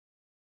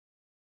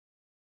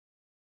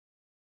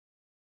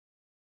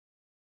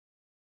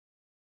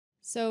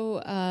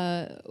So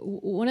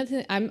one of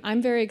the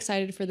I'm very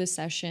excited for this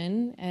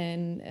session,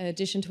 and in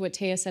addition to what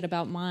Taya said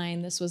about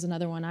mine, this was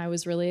another one I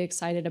was really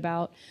excited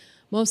about,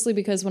 mostly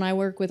because when I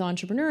work with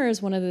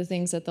entrepreneurs, one of the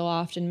things that they'll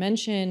often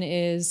mention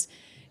is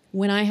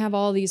when I have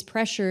all these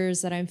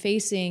pressures that I'm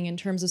facing in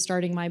terms of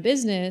starting my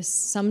business,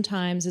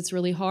 sometimes it's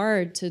really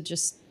hard to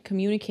just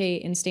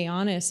communicate and stay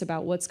honest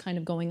about what's kind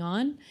of going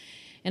on.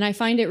 And I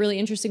find it really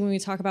interesting when we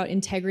talk about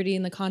integrity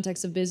in the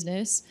context of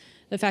business,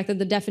 the fact that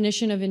the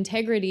definition of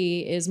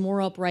integrity is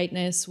moral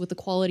uprightness with the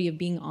quality of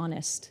being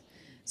honest.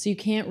 So you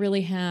can't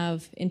really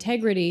have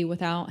integrity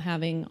without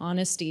having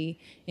honesty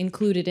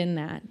included in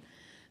that.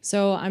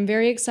 So I'm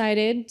very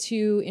excited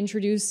to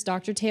introduce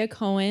Dr. Taya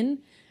Cohen.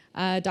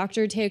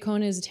 Dr. Taya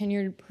Cohen is a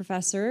tenured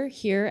professor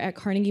here at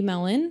Carnegie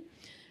Mellon.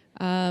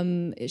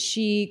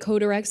 She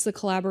co-directs the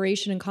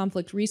Collaboration and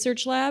Conflict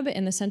Research Lab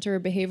and the Center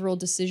of Behavioral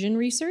Decision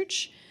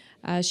Research.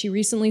 She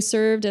recently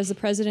served as the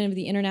president of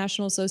the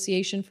International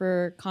Association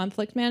for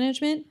Conflict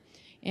Management,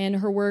 and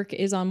her work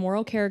is on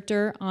moral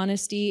character,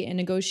 honesty, and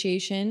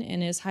negotiation,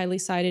 and is highly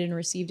cited and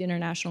received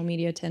international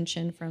media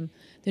attention from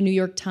the New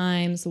York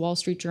Times, the Wall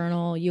Street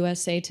Journal,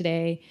 USA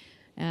Today,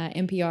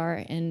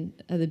 NPR, and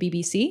the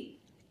BBC.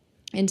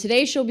 And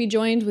today she'll be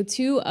joined with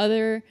two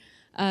other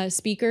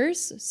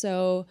speakers.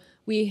 So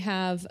we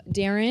have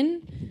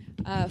Daren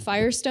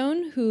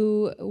Firestone,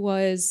 who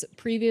was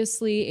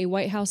previously a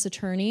White House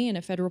attorney and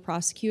a federal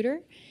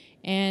prosecutor.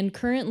 And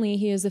currently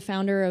he is the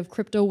founder of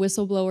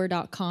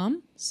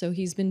CryptoWhistleblower.com. So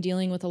he's been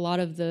dealing with a lot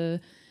of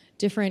the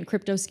different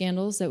crypto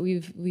scandals that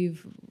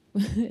we've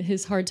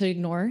is hard to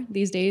ignore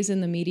these days in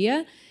the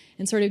media,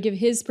 and sort of give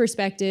his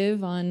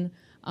perspective on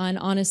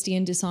honesty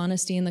and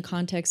dishonesty in the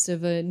context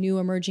of a new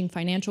emerging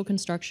financial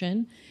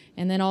construction.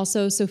 And then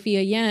also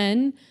Sophia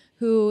Yen,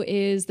 who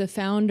is the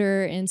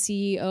founder and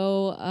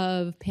CEO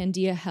of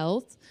Pandia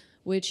Health,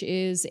 which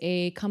is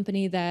a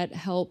company that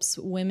helps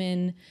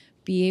women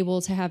be able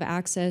to have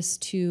access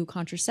to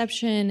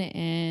contraception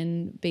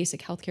and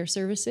basic healthcare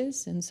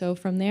services. And so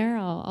from there,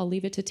 I'll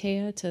leave it to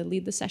Taya to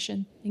lead the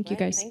session. Thank you,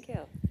 guys. Thank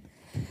you.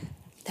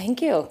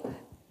 Thank you.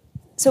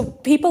 So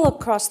people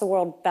across the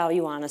world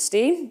value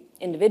honesty.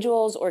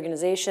 Individuals,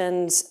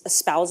 organizations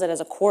espouse it as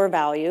a core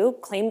value,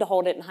 claim to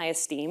hold it in high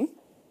esteem,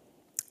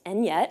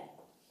 and yet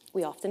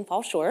we often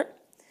fall short.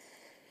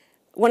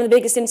 One of the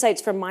biggest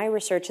insights from my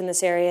research in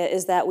this area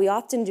is that we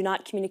often do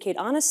not communicate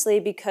honestly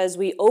because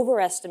we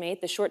overestimate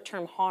the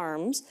short-term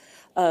harms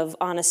of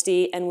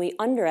honesty and we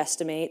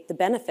underestimate the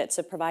benefits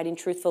of providing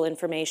truthful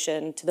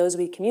information to those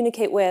we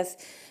communicate with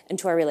and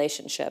to our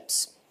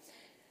relationships.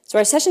 So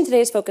our session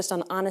today is focused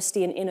on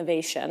honesty and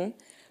innovation.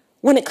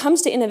 When it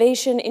comes to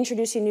innovation,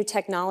 introducing new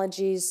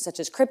technologies such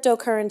as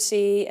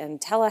cryptocurrency and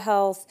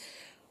telehealth,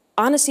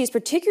 honesty is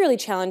particularly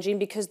challenging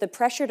because the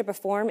pressure to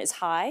perform is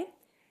high.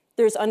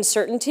 There's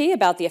uncertainty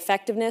about the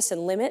effectiveness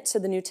and limits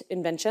of the new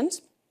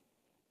inventions.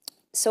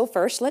 So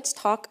first, let's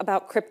talk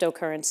about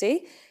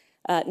cryptocurrency.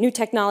 New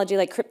technology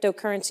like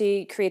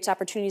cryptocurrency creates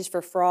opportunities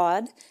for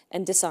fraud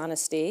and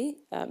dishonesty.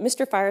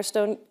 Mr.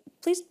 Firestone,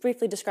 please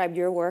briefly describe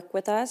your work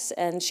with us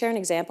and share an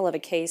example of a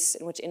case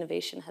in which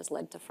innovation has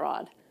led to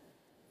fraud.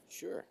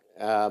 Sure.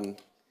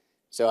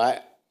 So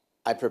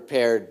I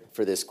prepared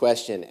for this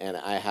question, and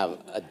I have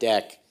a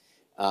deck.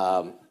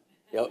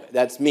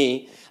 That's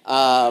me.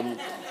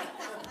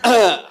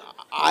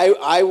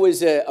 I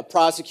was a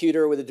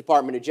prosecutor with the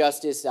Department of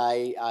Justice.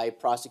 I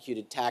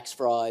prosecuted tax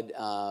fraud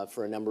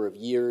for a number of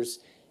years,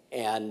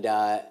 and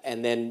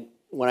then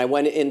when I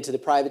went into the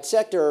private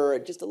sector,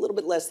 just a little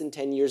bit less than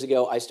 10 years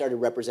ago, I started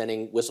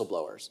representing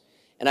whistleblowers.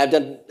 And I've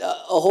done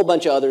a whole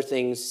bunch of other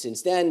things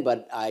since then,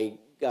 but I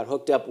got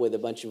hooked up with a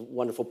bunch of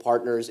wonderful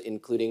partners,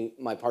 including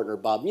my partner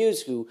Bob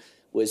Muse, who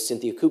was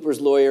Cynthia Cooper's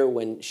lawyer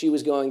when she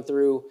was going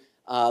through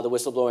the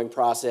whistleblowing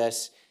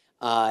process.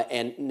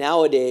 And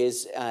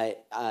nowadays,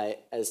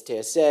 as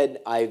Taya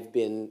said, I've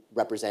been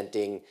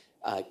representing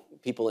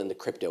people in the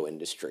crypto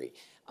industry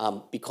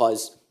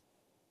because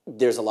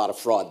there's a lot of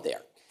fraud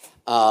there.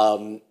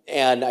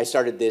 And I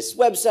started this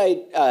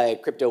website,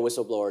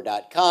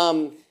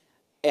 cryptowhistleblower.com.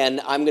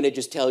 And I'm going to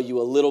just tell you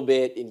a little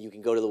bit, and you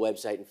can go to the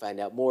website and find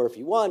out more if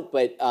you want,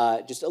 but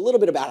just a little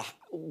bit about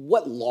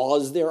what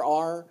laws there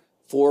are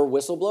for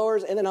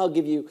whistleblowers. And then I'll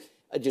give you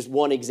just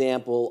one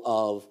example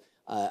of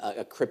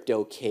a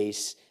crypto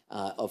case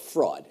of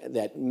fraud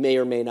that may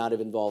or may not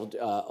have involved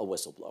a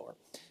whistleblower.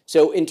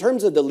 So in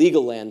terms of the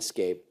legal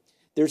landscape,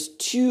 there's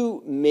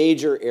two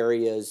major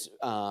areas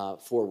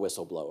for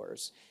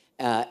whistleblowers.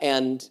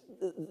 And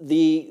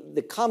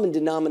the common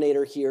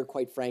denominator here,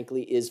 quite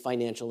frankly, is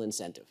financial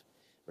incentive.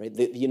 Right?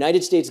 The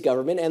United States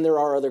government, and there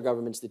are other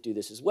governments that do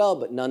this as well,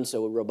 but none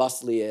so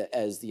robustly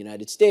as the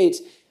United States,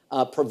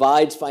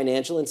 provides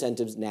financial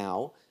incentives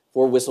now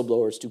for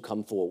whistleblowers to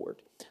come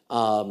forward.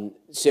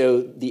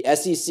 So the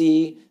SEC,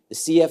 the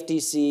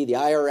CFTC, the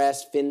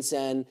IRS,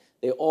 FinCEN,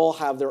 they all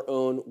have their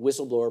own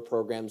whistleblower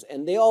programs,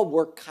 and they all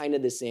work kind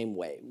of the same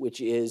way, which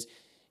is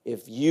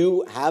if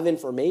you have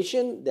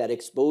information that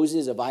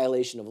exposes a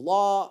violation of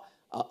law,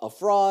 a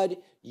fraud,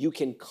 you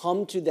can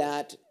come to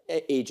that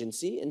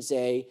agency and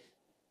say,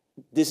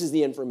 this is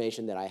the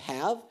information that I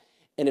have.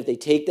 And if they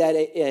take that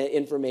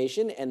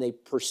information and they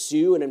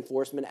pursue an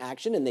enforcement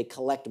action and they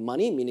collect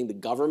money, meaning the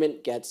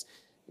government gets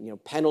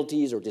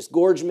penalties or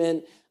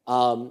disgorgement,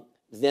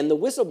 then the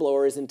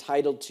whistleblower is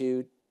entitled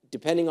to,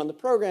 depending on the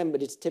program,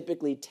 but it's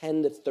typically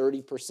 10 to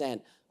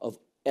 30% of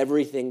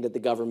everything that the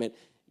government,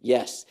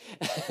 yes.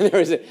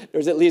 There's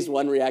at least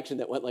one reaction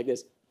that went like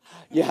this.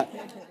 Yeah,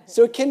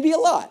 so it can be a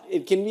lot.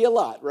 It can be a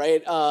lot,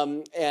 right?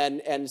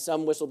 And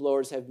some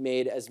whistleblowers have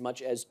made as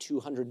much as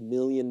 $200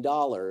 million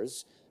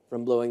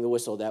from blowing the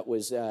whistle. That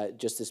was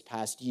just this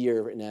past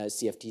year in a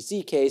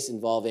CFTC case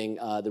involving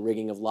the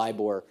rigging of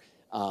LIBOR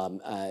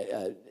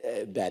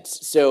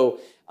bets. So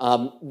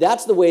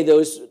that's the way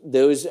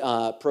those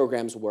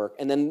programs work.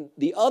 And then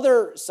the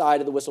other side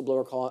of the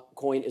whistleblower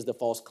coin is the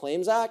False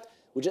Claims Act,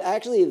 which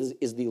actually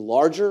is the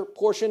larger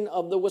portion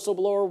of the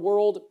whistleblower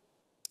world,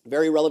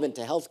 very relevant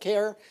to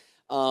healthcare.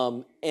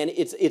 And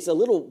it's a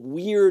little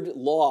weird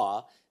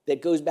law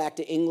that goes back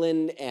to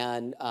England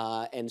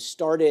and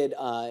started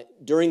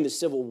during the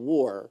Civil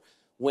War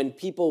when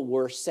people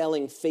were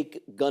selling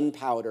fake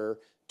gunpowder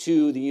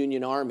to the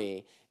Union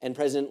Army. And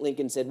President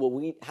Lincoln said,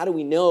 well, how do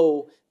we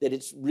know that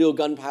it's real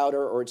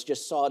gunpowder or it's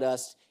just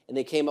sawdust? And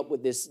they came up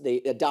with this,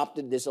 they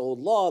adopted this old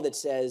law that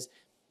says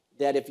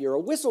that if you're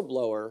a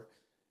whistleblower,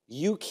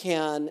 you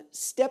can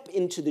step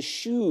into the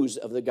shoes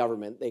of the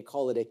government. They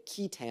call it a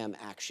qui-tam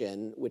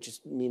action, which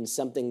means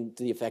something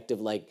to the effect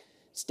of like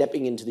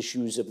stepping into the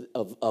shoes of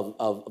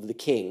the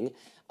king.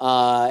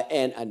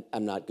 And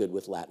I'm not good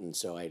with Latin,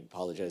 so I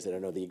apologize, I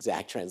don't know the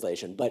exact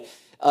translation. But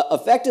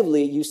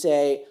effectively, you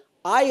say,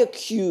 I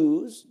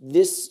accuse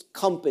this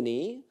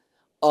company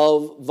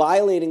of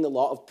violating the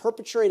law, of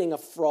perpetrating a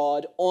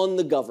fraud on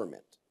the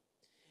government.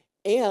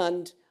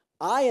 And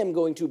I am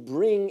going to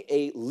bring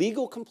a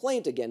legal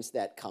complaint against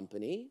that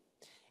company,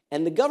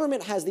 and the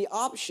government has the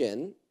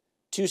option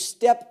to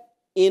step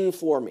in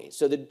for me.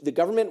 So the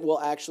government will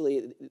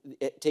actually,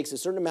 it takes a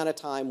certain amount of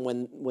time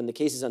when the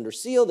case is under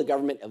seal, the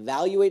government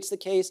evaluates the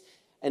case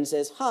and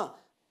says, I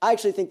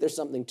actually think there's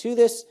something to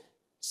this.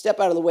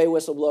 Step out of the way,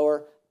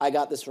 whistleblower. I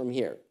got this from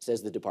here,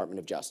 says the Department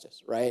of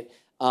Justice, right?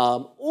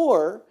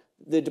 Or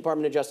the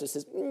Department of Justice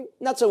says,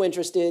 not so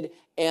interested,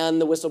 and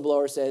the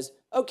whistleblower says,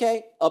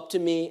 okay, up to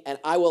me, and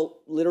I will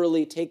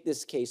literally take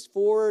this case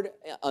forward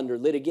under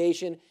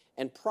litigation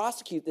and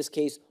prosecute this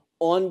case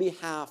on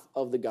behalf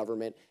of the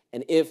government,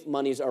 and if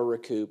monies are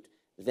recouped,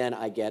 then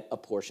I get a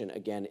portion.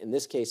 Again, in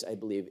this case, I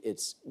believe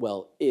it's,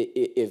 well,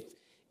 if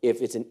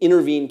it's an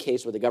intervened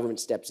case where the government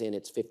steps in,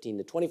 it's 15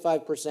 to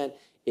 25%.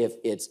 If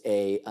it's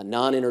a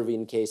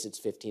non-intervened case, it's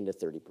 15 to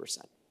 30%.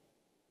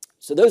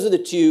 So those are the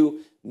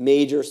two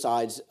major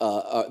sides,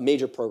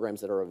 major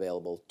programs that are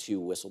available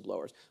to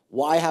whistleblowers.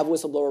 Why have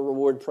whistleblower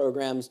reward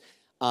programs?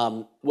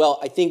 Well,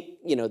 I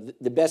think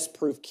the best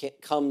proof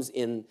comes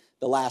in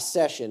the last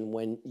session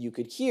when you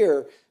could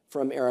hear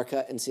from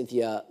Erica and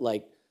Cynthia,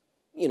 like,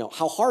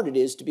 how hard it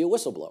is to be a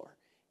whistleblower,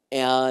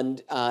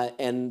 and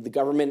the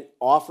government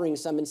offering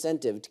some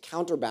incentive to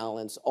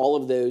counterbalance all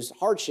of those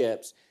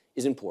hardships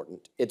is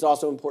important. It's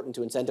also important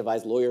to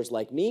incentivize lawyers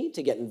like me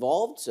to get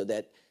involved so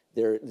that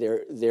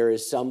there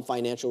is some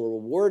financial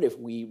reward if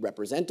we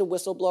represent a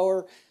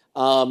whistleblower.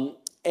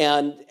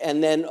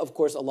 And then, of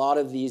course, a lot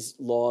of these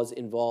laws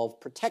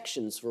involve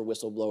protections for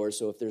whistleblowers.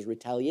 So if there's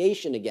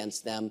retaliation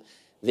against them,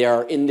 there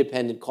are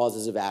independent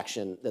causes of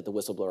action that the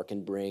whistleblower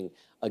can bring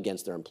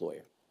against their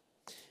employer.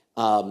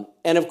 And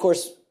of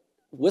course,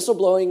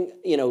 whistleblowing,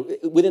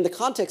 within the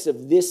context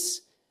of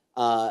this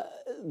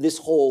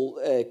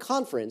whole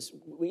conference,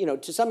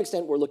 to some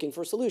extent, we're looking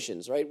for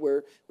solutions, right?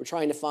 We're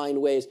trying to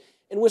find ways,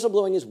 and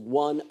whistleblowing is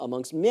one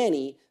amongst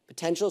many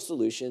potential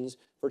solutions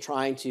for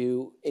trying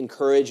to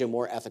encourage a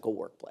more ethical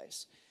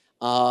workplace.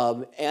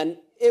 And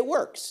it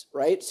works,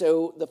 right?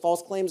 So the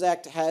False Claims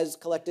Act has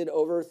collected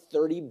over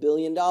 $30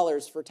 billion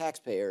for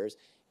taxpayers,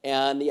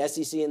 and the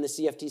SEC and the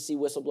CFTC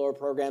whistleblower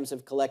programs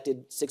have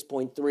collected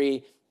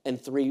 6.3 and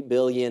 $3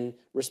 billion,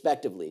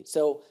 respectively.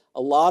 So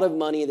a lot of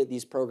money that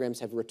these programs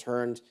have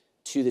returned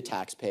to the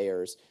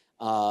taxpayers.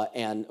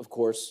 And of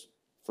course,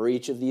 for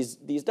each of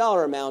these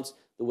dollar amounts,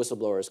 the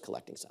whistleblower is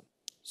collecting some.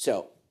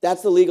 So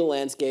that's the legal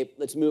landscape.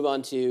 Let's move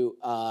on to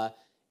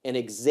an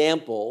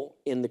example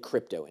in the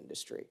crypto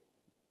industry.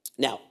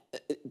 Now,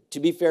 to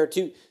be fair,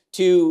 two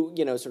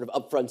sort of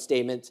upfront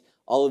statements.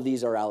 All of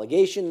these are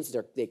allegations.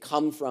 They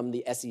come from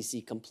the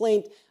SEC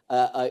complaint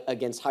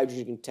against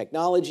Hydrogen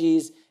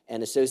Technologies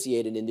and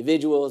associated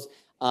individuals,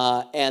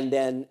 and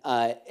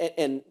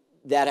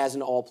that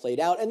hasn't all played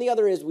out. And the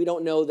other is we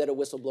don't know that a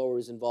whistleblower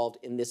is involved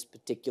in this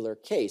particular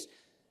case.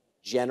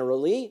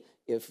 Generally,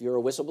 if you're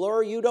a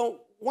whistleblower, you don't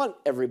want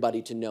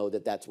everybody to know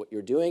that that's what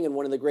you're doing. And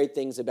one of the great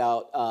things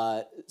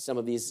about some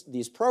of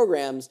these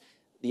programs,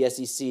 the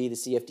SEC, the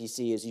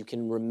CFTC, is you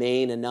can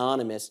remain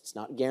anonymous. It's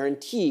not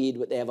guaranteed,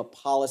 but they have a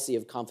policy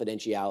of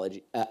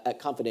confidentiality.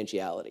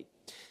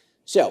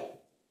 So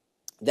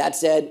that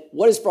said,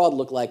 what does fraud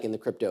look like in the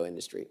crypto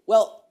industry?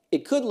 Well,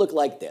 it could look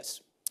like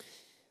this.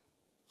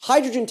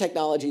 Hydrogen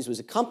Technologies was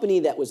a company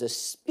that was a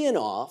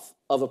spin-off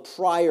of a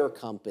prior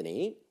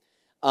company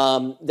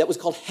that was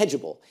called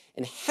hedgeable.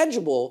 And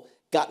hedgeable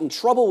got in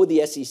trouble with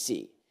the SEC.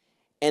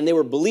 And they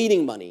were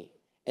bleeding money.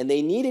 And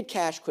they needed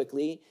cash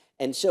quickly.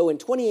 And so in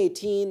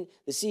 2018,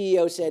 the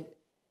CEO said,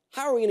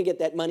 how are we going to get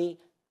that money?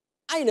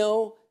 I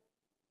know,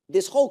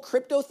 this whole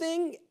crypto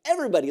thing,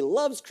 everybody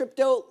loves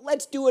crypto.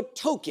 Let's do a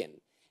token.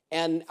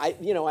 And I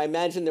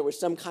imagine there was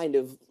some kind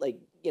of they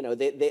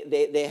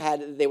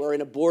were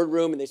in a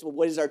boardroom and they said, well,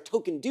 what does our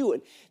token do?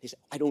 And they said,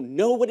 I don't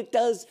know what it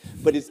does,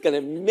 but it's going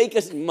to make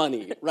us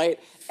money, right?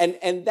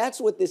 And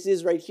that's what this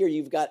is right here.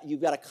 You've got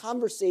a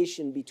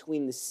conversation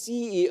between the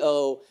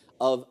CEO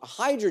of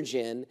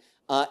Hydrogen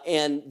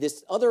and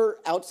this other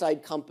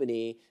outside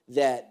company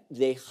that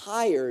they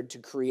hired to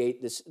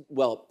create this,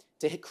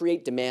 to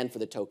create demand for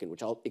the token,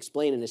 which I'll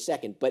explain in a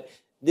second. But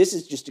this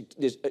is just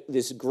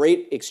this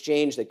great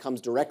exchange that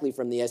comes directly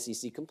from the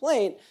SEC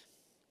complaint,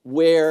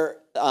 where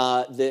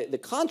the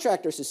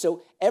contractor says,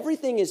 so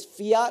everything is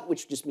fiat,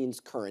 which just means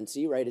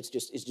currency, right? It's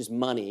just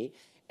money,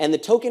 and the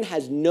token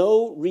has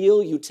no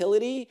real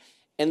utility.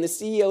 And the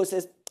CEO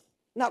says,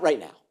 not right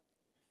now,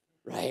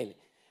 right?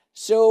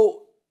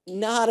 So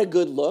not a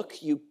good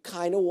look. You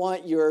kind of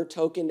want your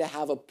token to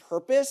have a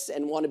purpose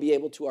and want to be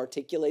able to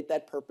articulate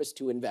that purpose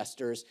to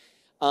investors.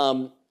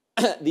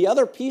 The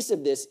other piece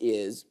of this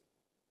is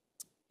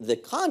the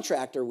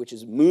contractor, which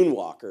is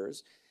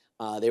Moonwalkers.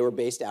 They were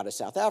based out of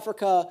South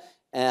Africa,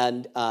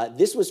 and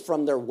this was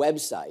from their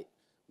website,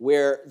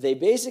 where they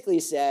basically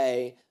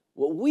say,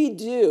 what we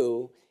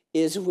do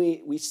is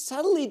we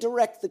subtly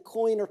direct the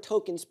coin or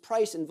token's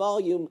price and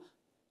volume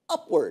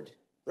upward,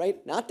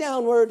 right? Not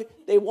downward.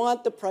 They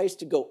want the price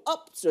to go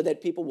up so that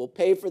people will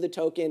pay for the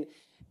token.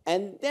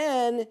 And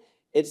then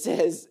it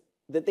says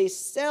that they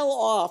sell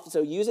off.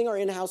 So using our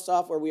in-house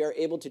software, we are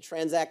able to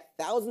transact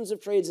thousands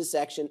of trades a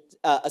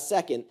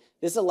second.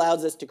 This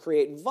allows us to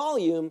create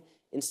volume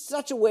in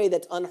such a way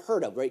that's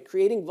unheard of, right?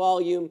 Creating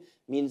volume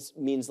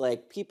means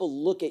like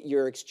people look at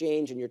your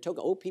exchange and your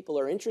token. Oh, people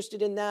are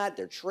interested in that.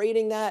 They're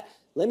trading that.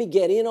 Let me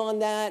get in on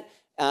that.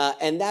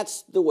 And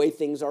that's the way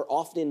things are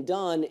often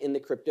done in the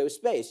crypto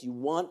space. You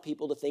want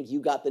people to think you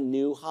got the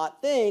new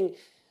hot thing.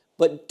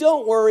 But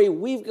don't worry,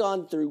 we've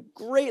gone through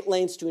great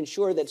lengths to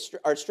ensure that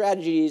our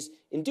strategies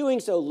in doing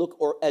so look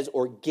as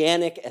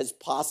organic as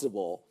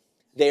possible.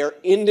 They are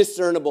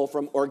indiscernible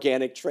from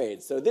organic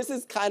trades. So this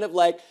is kind of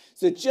like,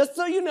 so just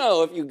so you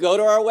know, if you go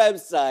to our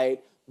website,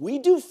 we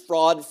do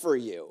fraud for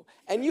you.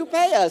 And you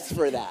pay us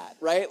for that,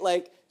 right?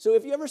 Like, so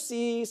if you ever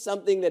see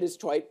something that is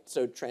quite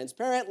so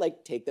transparent,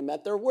 like take them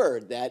at their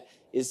word. That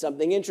is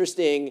something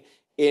interesting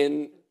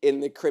in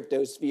the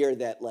crypto sphere,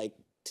 that like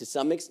to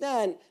some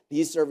extent,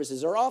 these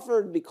services are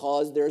offered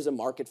because there's a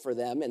market for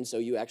them, and so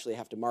you actually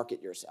have to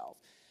market yourself.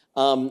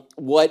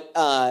 What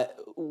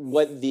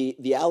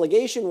the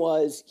allegation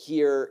was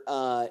here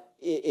for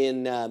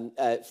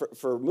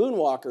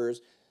Moonwalkers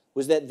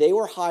was that they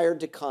were hired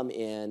to come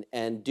in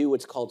and do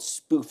what's called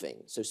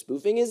spoofing. So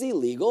spoofing is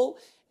illegal,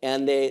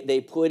 and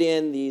they put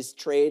in these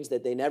trades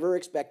that they never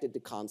expected to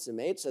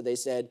consummate. So they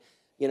said,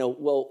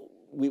 well,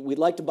 we'd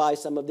like to buy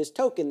some of this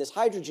token, this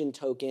hydrogen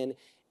token.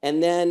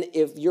 And then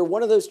if you're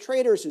one of those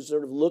traders who's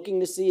sort of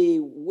looking to see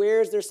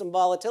where's there some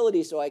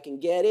volatility so I can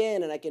get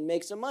in and I can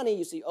make some money,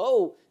 you see,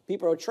 oh,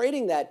 people are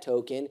trading that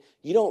token.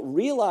 You don't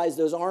realize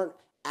those aren't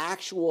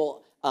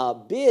actual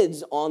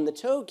bids on the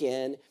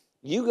token.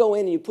 You go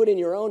in and you put in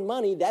your own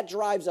money, that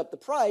drives up the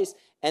price,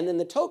 and then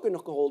the token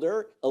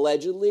holder,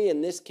 allegedly, in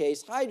this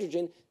case,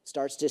 Hydrogen,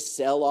 starts to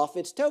sell off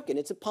its token.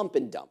 It's a pump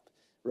and dump,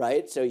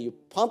 right? So you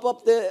pump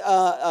up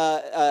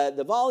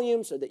the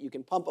volume so that you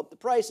can pump up the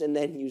price, and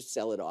then you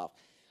sell it off.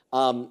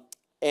 So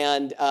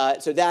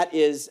that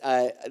is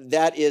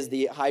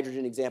the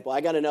Hydrogen example. I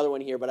got another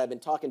one here, but I've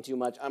been talking too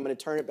much. I'm going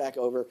to turn it back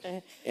over,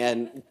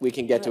 and we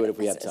can get to it if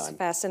we have time. It's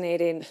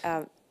fascinating.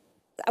 I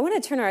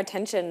want to turn our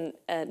attention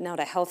now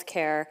to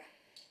healthcare.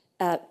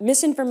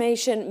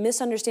 Misinformation,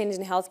 misunderstandings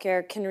in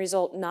healthcare can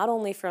result not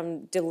only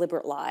from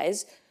deliberate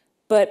lies,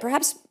 but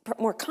perhaps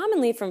more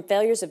commonly from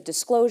failures of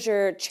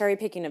disclosure, cherry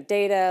picking of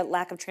data,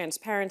 lack of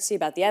transparency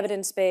about the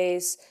evidence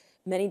base,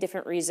 many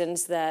different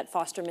reasons that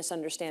foster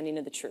misunderstanding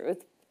of the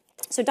truth.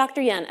 So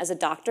Dr. Yen, as a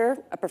doctor,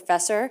 a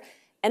professor,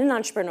 and an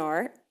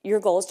entrepreneur, your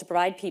goal is to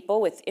provide people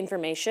with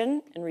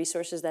information and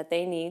resources that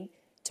they need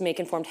to make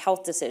informed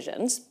health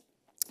decisions.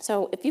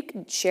 So if you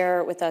could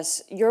share with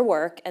us your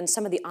work and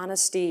some of the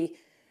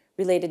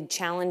honesty-related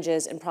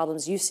challenges and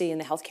problems you see in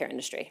the healthcare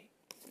industry.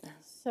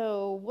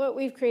 So what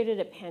we've created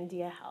at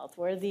Pandia Health,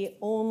 we're the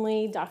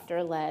only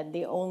doctor-led,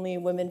 the only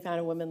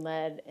women-founded,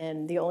 women-led,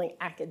 and the only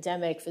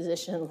academic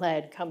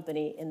physician-led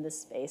company in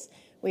this space.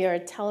 We are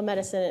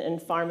telemedicine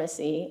and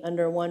pharmacy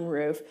under one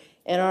roof,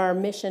 and our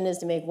mission is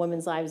to make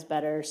women's lives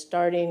better,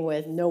 starting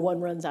with no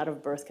one runs out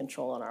of birth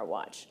control on our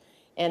watch.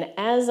 And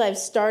as I've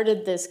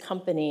started this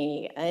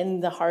company in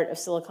the heart of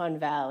Silicon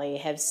Valley,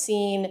 have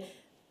seen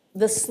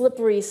the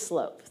slippery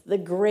slope, the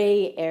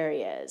gray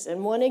areas.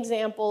 And one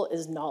example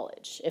is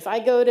knowledge. If I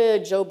go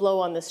to Joe Blow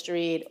on the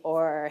street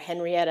or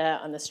Henrietta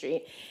on the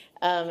street,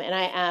 and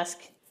I ask,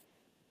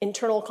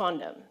 internal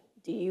condom,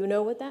 Do you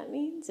know what that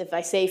means? If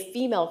I say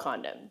female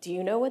condom, do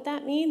you know what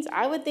that means?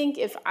 I would think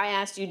if I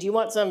asked you, do you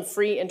want some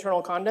free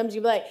internal condoms?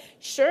 You'd be like,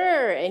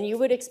 sure, and you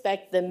would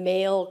expect the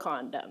male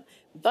condom.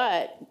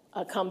 But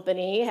a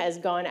company has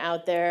gone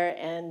out there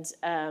and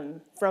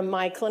from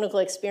my clinical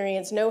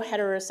experience, no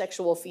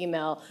heterosexual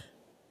female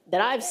that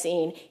I've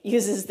seen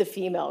uses the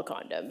female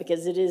condom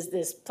because it is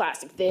this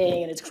plastic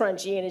thing and it's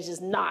crunchy and it's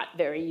just not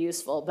very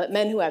useful. But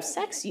men who have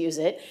sex use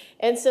it.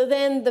 And so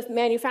then the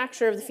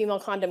manufacturer of the female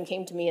condom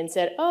came to me and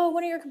said, oh,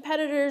 one of your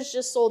competitors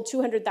just sold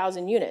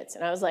 200,000 units.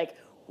 And I was like,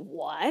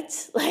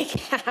 what? Like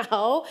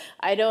how?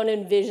 I don't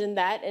envision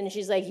that. And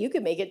she's like, you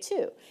could make it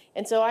too.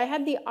 And so I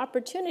had the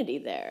opportunity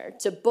there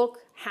to book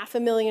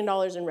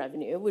 $500,000 in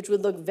revenue, which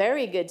would look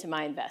very good to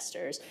my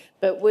investors,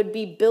 but would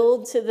be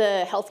billed to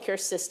the healthcare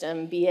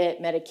system, be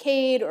it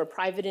Medicaid or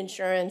private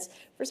insurance,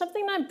 for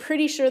something I'm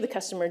pretty sure the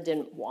customer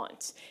didn't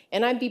want.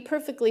 And I'd be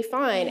perfectly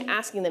fine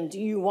asking them, do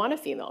you want a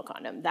female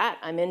condom? That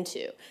I'm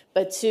into.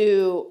 But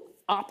to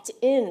opt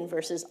in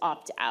versus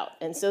opt out.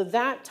 And so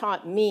that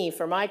taught me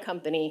for my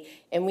company,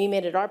 and we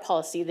made it our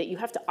policy that you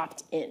have to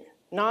opt in.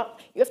 You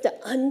have to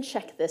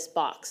uncheck this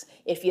box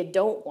if you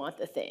don't want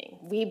the thing.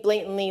 We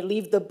blatantly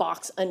leave the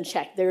box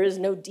unchecked. There is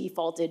no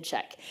defaulted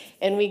check.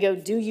 And we go,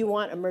 do you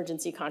want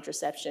emergency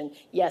contraception?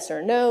 Yes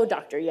or no.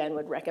 Dr. Yen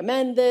would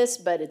recommend this,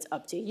 but it's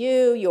up to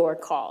you, your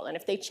call. And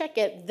if they check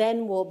it,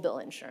 then we'll bill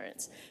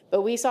insurance.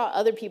 But we saw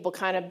other people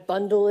kind of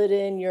bundle it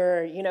in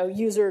your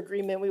user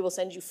agreement. We will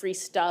send you free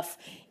stuff.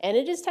 And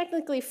it is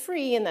technically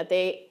free in that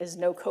there's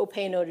no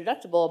copay, no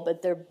deductible,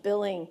 but they're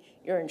billing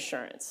your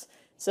insurance.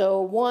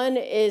 So one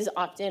is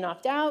opt-in,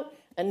 opt-out.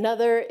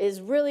 Another is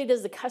really,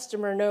 does the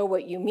customer know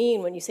what you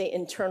mean when you say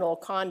internal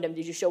condom?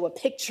 Did you show a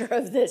picture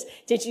of this?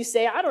 Did you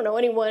say, I don't know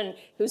anyone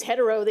who's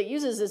hetero that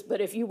uses this, but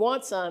if you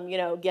want some,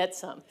 get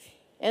some.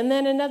 And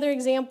then another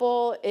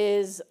example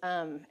is,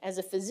 as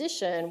a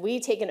physician, we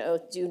take an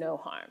oath, do no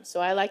harm. So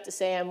I like to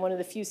say I'm one of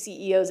the few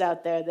CEOs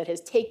out there that has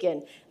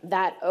taken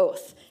that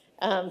oath.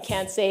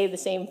 Can't say the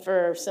same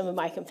for some of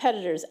my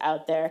competitors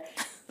out there.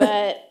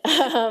 But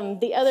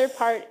the other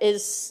part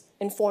is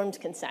informed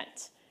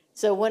consent.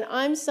 So when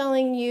I'm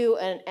selling you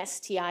an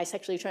STI,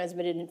 sexually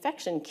transmitted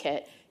infection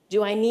kit,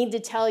 do I need to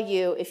tell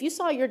you, if you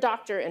saw your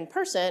doctor in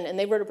person and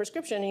they wrote a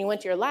prescription and you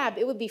went to your lab,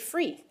 it would be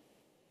free.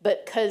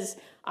 But because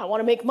I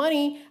want to make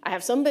money, I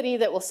have somebody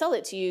that will sell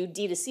it to you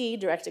D2C,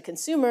 direct to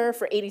consumer,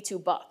 for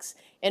 $82.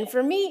 And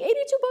for me, $82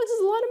 is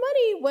a lot of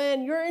money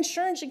when your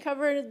insurance should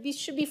cover it, it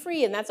should be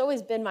free. And that's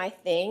always been my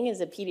thing as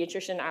a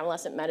pediatrician,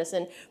 adolescent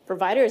medicine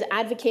provider, is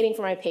advocating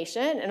for my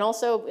patient. And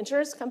also,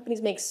 insurance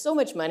companies make so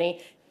much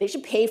money, they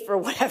should pay for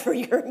whatever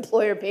your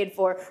employer paid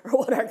for or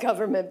what our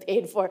government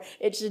paid for.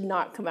 It should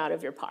not come out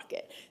of your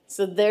pocket.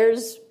 So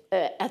there's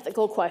an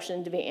ethical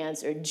question to be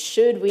answered.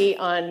 Should we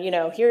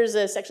here's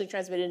a sexually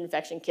transmitted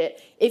infection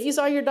kit. If you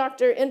saw your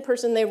doctor in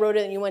person, they wrote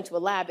it, and you went to a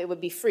lab, it would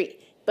be free.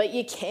 But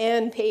you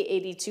can pay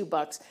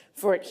 $82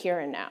 for it here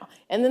and now.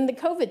 And then the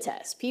COVID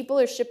test. People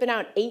are shipping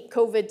out 8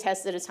 COVID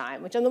tests at a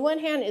time, which on the one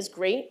hand is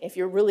great if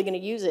you're really going to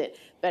use it.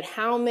 But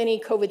how many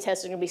COVID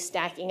tests are going to be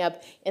stacking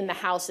up in the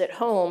house at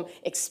home,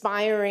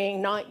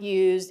 expiring, not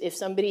used? If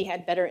somebody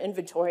had better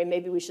inventory,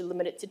 maybe we should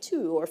limit it to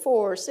 2 or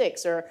 4 or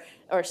 6 or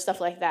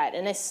stuff like that.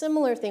 And a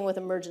similar thing with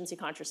emergency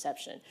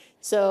contraception.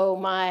 So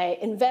my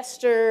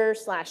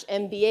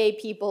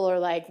investor/MBA people are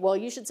like, well,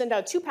 you should send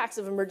out 2 packs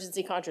of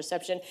emergency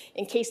contraception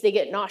in case they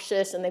get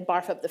nauseous and they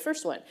barf up the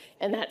first one.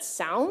 And that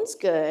sounds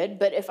good,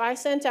 but if I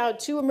sent out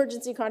 2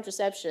 emergency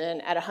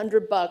contraception at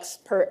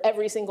 $100 per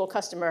every single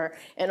customer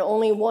and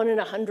only 1 in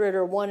 100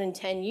 or 1 in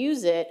 10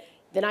 use it,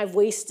 then I've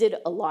wasted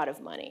a lot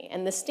of money.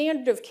 And the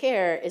standard of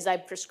care is I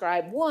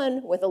prescribe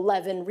 1 with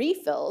 11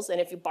 refills,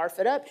 and if you barf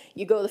it up,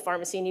 you go to the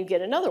pharmacy and you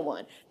get another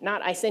one.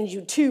 Not I send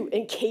you 2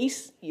 in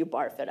case you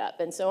barf it up.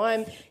 And so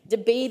I'm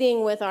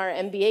debating with our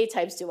MBA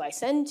types, do I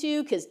send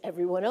 2? Because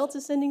everyone else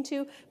is sending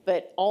 2.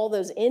 But all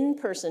those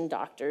in-person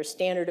doctors,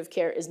 standard of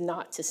care is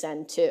not to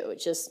send 2.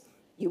 It's just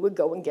you would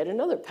go and get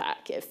another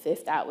pack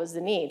if that was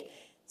the need.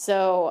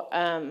 So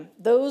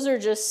those are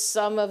just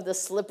some of the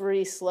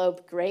slippery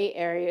slope gray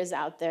areas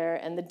out there,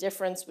 and the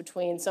difference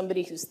between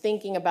somebody who's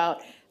thinking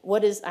about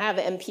I have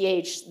an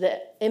MPH, the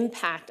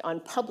impact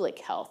on public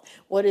health.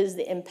 What is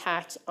the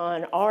impact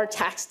on our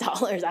tax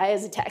dollars? I,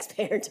 as a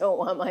taxpayer, don't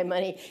want my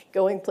money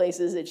going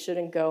places it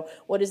shouldn't go.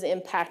 What is the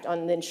impact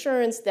on the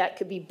insurance that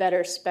could be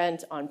better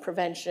spent on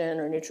prevention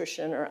or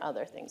nutrition or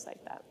other things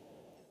like that?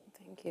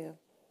 Thank you.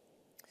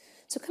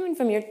 So coming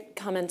from your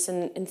comments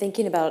and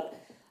thinking about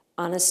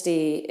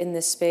honesty in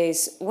this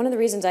space, one of the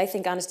reasons I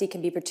think honesty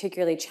can be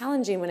particularly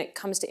challenging when it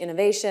comes to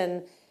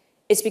innovation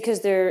is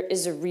because there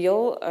is a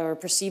real or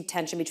perceived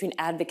tension between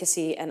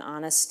advocacy and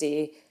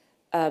honesty.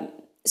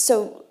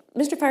 So,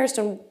 Mr.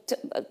 Firestone,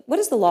 what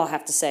does the law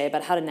have to say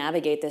about how to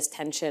navigate this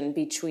tension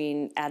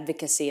between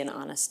advocacy and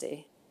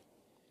honesty?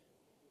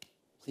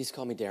 Please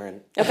call me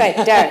Daren. Okay,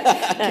 Daren.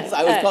 Because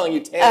I was calling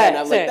you Taya, and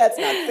I'm like, that's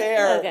not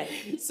fair.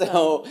 Okay.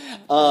 So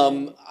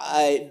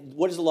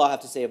what does the law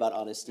have to say about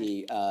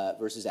honesty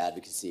versus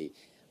advocacy?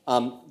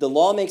 The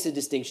law makes a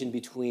distinction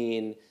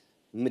between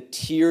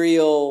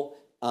material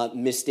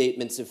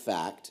misstatements of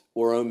fact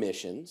or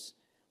omissions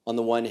on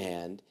the one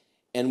hand,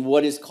 and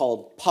what is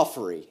called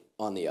puffery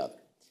on the other.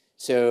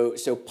 So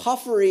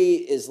puffery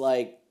is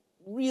like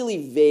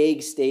really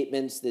vague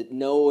statements that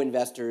no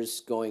investor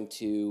is going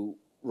to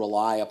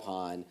rely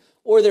upon,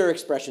 or they're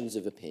expressions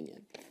of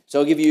opinion. So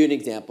I'll give you an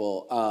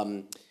example.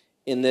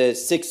 In the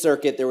Sixth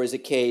Circuit, there was a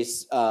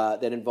case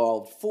that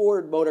involved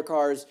Ford motor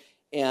cars,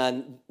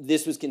 and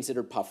this was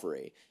considered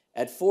puffery.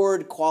 At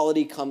Ford,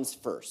 quality comes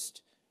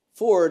first.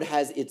 Ford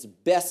has its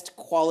best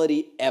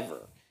quality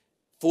ever.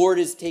 Ford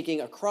is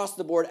taking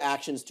across-the-board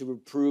actions to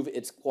improve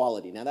its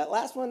quality. Now, that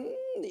last one,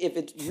 if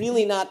it's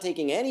really not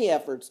taking any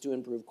efforts to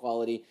improve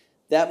quality,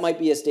 that might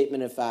be a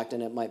statement of fact,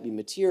 and it might be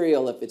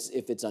material if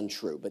it's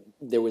untrue. But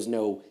there was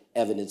no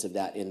evidence of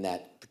that in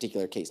that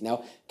particular case.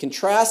 Now,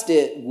 contrast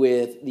it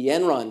with the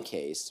Enron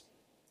case,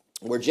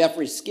 where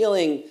Jeffrey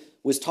Skilling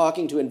was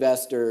talking to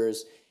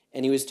investors,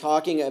 and he was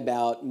talking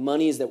about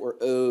monies that were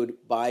owed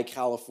by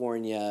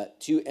California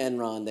to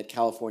Enron that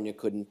California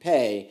couldn't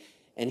pay.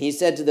 And he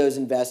said to those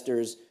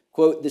investors,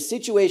 quote, "The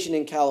situation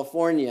in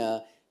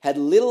California had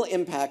little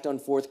impact on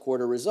fourth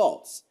quarter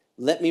results.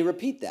 Let me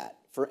repeat that.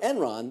 For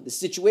Enron, the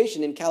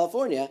situation in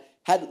California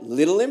had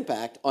little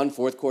impact on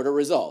fourth quarter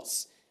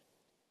results."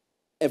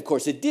 Of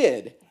course, it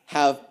did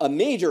have a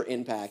major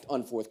impact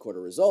on fourth quarter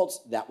results.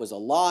 That was a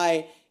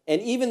lie.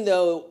 And even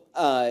though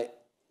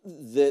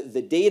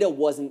the data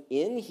wasn't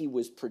in, he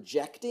was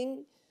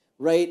projecting,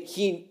 right?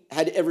 He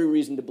had every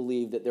reason to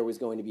believe that there was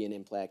going to be an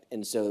impact,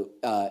 and so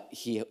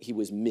he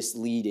was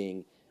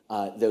misleading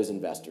those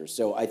investors.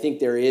 So I think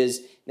there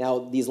is, now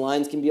these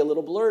lines can be a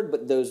little blurred,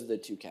 but those are the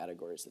two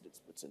categories that it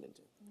puts it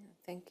into.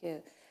 Thank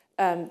you.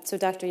 So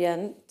Dr.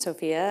 Yen,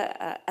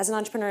 Sophia, as an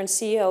entrepreneur and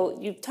CEO,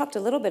 you talked a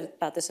little bit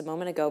about this a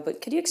moment ago,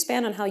 but could you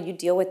expand on how you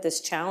deal with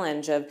this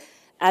challenge of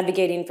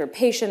advocating for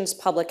patients,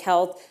 public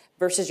health,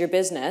 versus your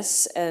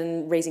business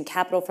and raising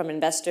capital from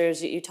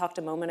investors? You talked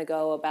a moment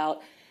ago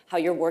about how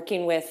you're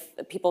working with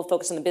people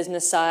focused on the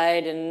business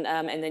side, and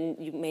then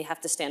you may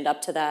have to stand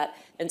up to that.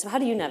 And so how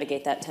do you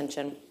navigate that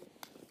tension?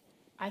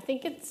 I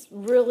think it's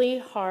really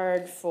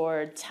hard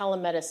for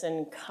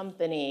telemedicine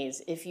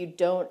companies if you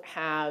don't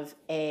have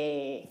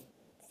a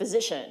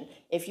physician.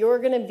 If you're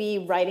going to be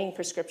writing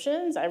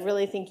prescriptions, I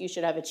really think you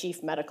should have a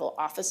chief medical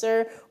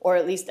officer, or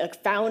at least a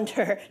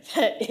founder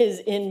that is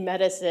in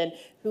medicine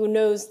who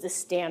knows the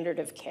standard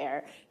of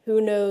care,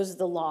 who knows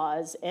the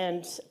laws.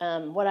 And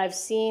what I've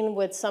seen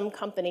with some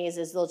companies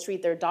is they'll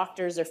treat their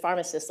doctors or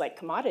pharmacists like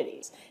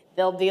commodities.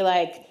 They'll be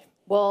like,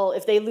 well,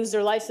 if they lose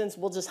their license,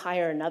 we'll just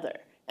hire another.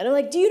 And I'm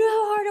like, do you know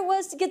how hard it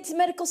was to get to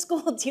medical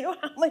school? Do you know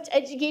how much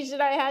education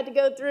I had to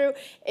go through?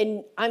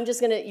 And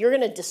you're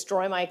gonna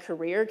destroy my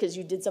career because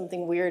you did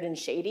something weird and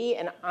shady,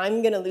 and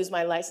I'm gonna lose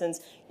my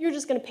license. You're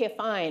just gonna pay a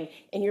fine,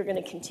 and you're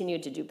gonna continue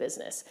to do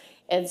business.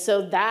 And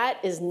so that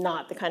is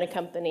not the kind of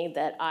company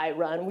that I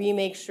run. We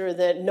make sure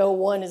that no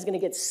one is gonna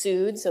get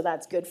sued, so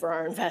that's good for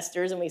our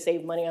investors, and we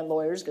save money on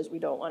lawyers because we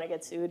don't wanna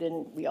get sued,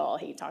 and we all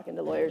hate talking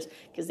to lawyers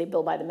because they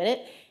bill by the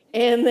minute.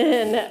 And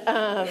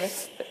then,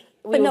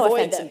 we but no avoid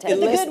offense them.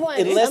 intended. The good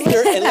ones. Unless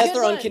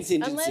they're on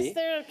contingency. Unless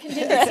they're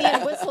contingency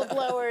and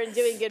whistleblower and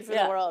doing good for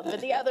the world. But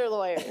the other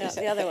lawyers. Yeah,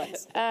 the other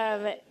ones.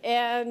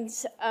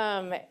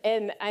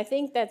 And I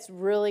think that's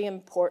really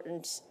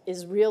important,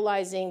 is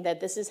realizing that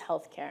this is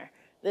healthcare.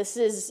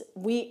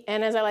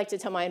 And as I like to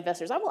tell my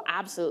investors, I will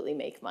absolutely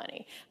make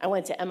money. I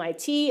went to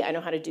MIT, I know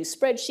how to do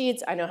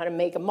spreadsheets, I know how to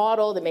make a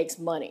model that makes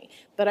money.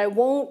 But I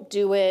won't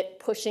do it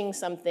pushing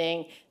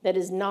something that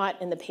is not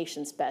in the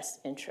patient's best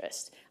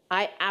interest.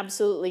 I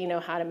absolutely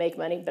know how to make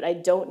money, but I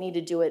don't need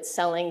to do it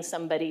selling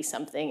somebody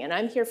something, and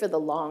I'm here for the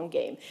long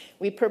game.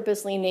 We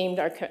purposely named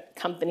our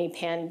company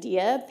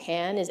Pandia.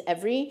 Pan is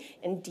every,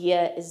 and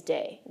Dia is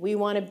day. We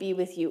want to be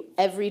with you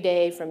every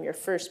day from your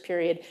first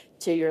period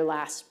to your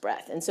last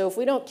breath. And so if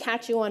we don't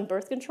catch you on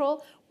birth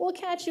control, we'll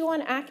catch you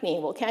on acne,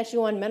 we'll catch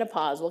you on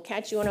menopause, we'll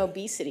catch you on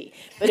obesity.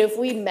 But if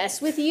we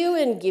mess with you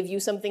and give you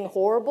something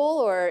horrible,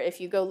 or if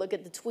you go look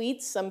at the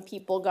tweets, some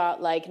people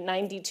got like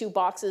 92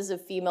 boxes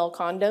of female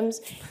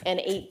condoms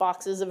and 8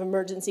 boxes of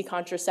emergency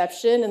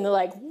contraception, and they're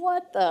like,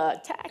 what the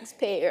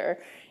taxpayer?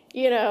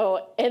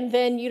 And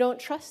then you don't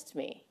trust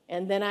me.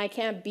 And then I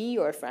can't be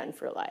your friend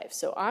for life.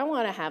 So I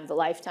want to have the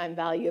lifetime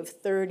value of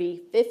 30,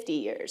 50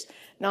 years,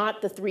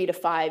 not the 3 to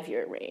 5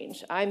 year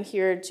range. I'm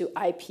here to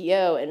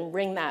IPO and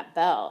ring that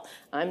bell.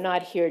 I'm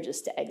not here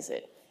just to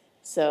exit.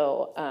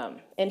 So,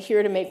 and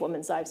here to make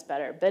women's lives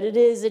better. But it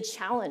is a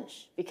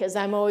challenge because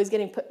I'm always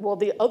getting put, well,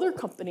 the other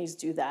companies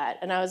do that.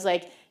 And I was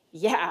like,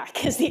 yeah,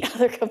 because the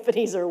other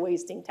companies are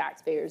wasting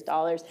taxpayers'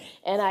 dollars.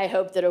 And I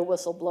hope that a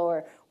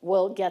whistleblower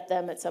will get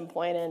them at some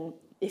point. And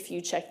if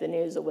you check the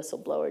news, a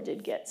whistleblower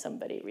did get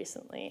somebody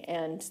recently,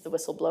 and the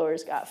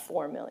whistleblowers got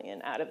 $4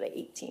 million out of the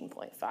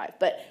 18.5.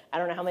 But I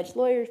don't know how much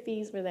lawyer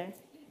fees were there.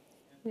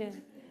 Yeah.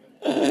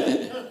 Do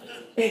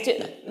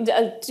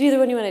either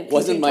one you want to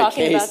Wasn't my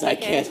talking case, about I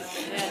can't.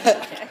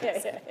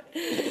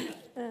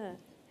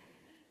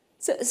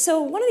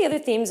 So one of the other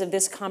themes of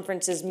this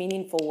conference is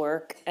meaningful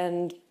work,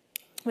 and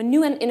when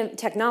new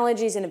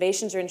technologies,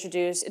 innovations are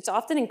introduced, it's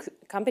often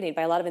accompanied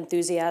by a lot of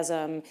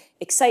enthusiasm,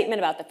 excitement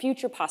about the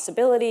future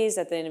possibilities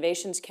that the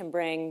innovations can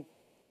bring.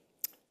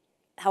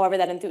 However,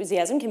 that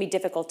enthusiasm can be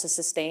difficult to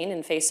sustain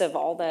in face of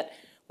all that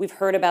we've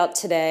heard about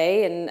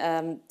today,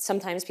 and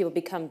sometimes people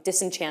become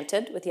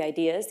disenchanted with the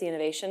ideas, the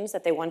innovations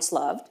that they once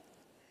loved.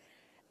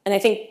 And I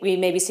think we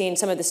may be seeing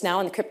some of this now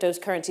in the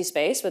cryptocurrency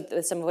space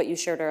with some of what you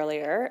shared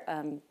earlier,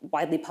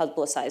 widely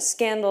publicized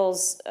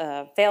scandals,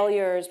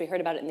 failures. We heard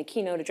about it in the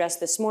keynote address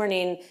this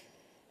morning.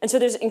 And so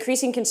there's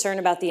increasing concern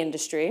about the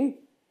industry.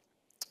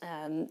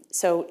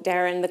 So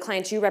Daren, the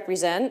clients you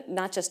represent,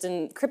 not just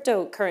in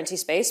cryptocurrency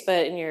space,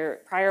 but in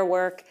your prior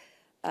work,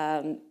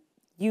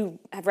 you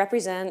have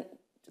represent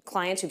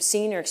clients who've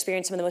seen or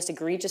experienced some of the most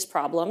egregious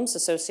problems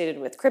associated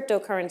with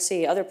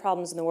cryptocurrency, other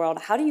problems in the world.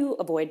 How do you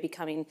avoid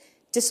becoming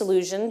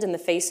disillusioned in the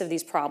face of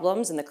these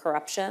problems and the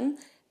corruption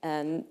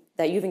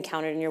that you've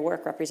encountered in your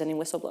work representing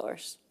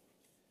whistleblowers?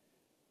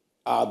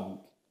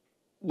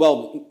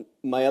 Well,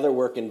 my other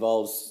work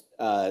involves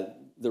the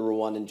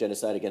Rwandan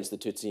genocide against the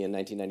Tutsi in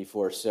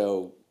 1994.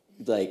 So,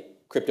 like,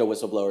 crypto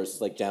whistleblowers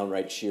is like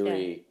downright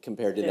cheery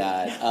compared to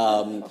that.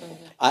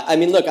 I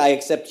mean, look, I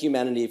accept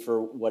humanity for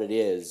what it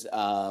is,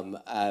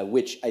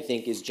 which I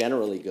think is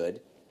generally good.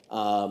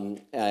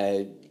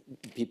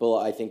 People,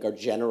 I think, are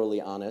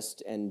generally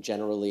honest and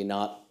generally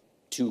not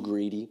too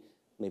greedy,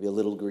 maybe a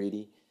little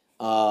greedy.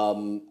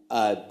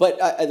 But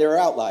there are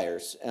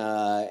outliers,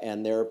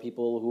 and there are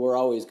people who are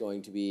always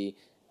going to be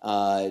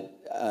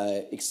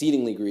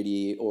exceedingly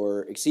greedy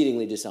or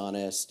exceedingly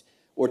dishonest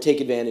or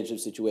take advantage of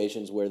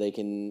situations where they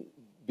can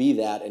be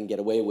that and get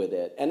away with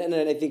it. And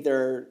I think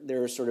there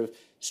are sort of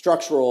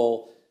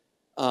structural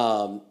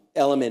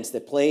elements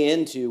that play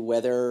into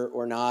whether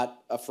or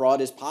not a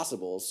fraud is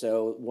possible.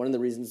 So one of the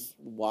reasons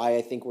why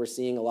I think we're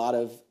seeing a lot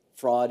of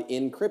fraud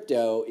in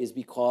crypto is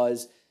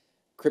because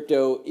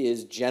crypto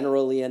is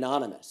generally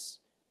anonymous.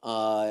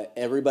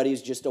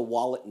 Everybody's just a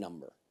wallet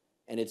number.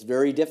 And it's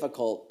very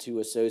difficult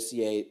to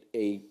associate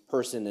a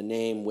person, a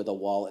name, with a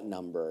wallet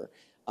number.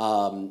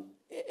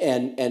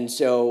 And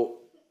so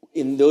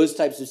in those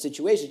types of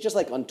situations, just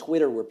like on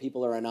Twitter where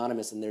people are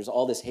anonymous and there's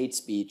all this hate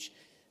speech,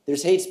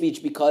 there's hate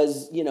speech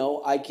because, you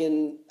know,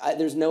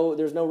 there's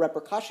no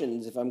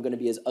repercussions if I'm going to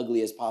be as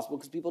ugly as possible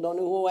because people don't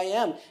know who I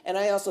am. And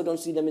I also don't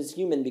see them as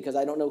human because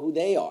I don't know who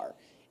they are.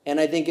 And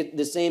I think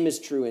the same is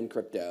true in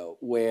crypto,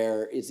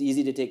 where it's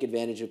easy to take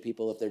advantage of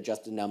people if they're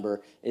just a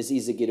number. It's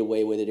easy to get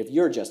away with it if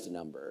you're just a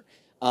number.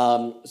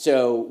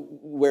 So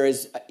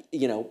whereas,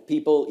 you know,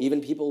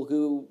 even people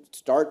who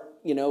start,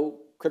 you know,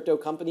 crypto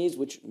companies,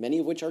 many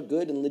of which are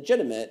good and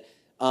legitimate,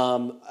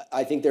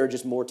 I think there are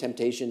just more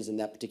temptations in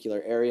that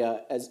particular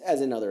area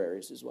as in other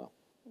areas as well.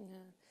 Yeah.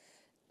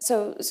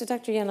 So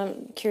Dr. Yen,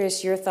 I'm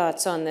curious your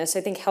thoughts on this.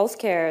 I think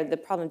healthcare, the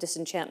problem of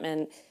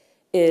disenchantment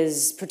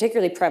is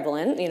particularly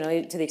prevalent, you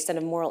know, to the extent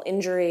of moral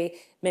injury.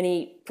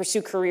 Many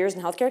pursue careers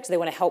in healthcare because they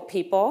want to help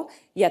people,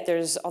 yet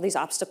there's all these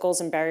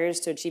obstacles and barriers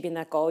to achieving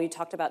that goal. You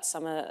talked about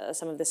some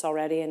of this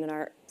already, and in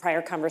our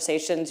prior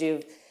conversations,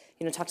 you've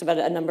talked about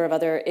a number of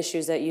other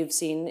issues that you've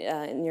seen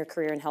in your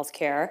career in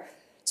healthcare.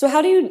 So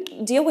how do you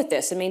deal with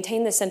this and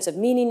maintain this sense of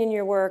meaning in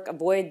your work,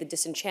 avoid the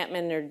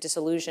disenchantment or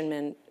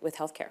disillusionment with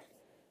healthcare?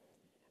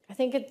 I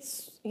think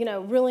it's,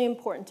 really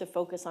important to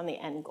focus on the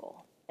end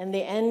goal. And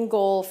the end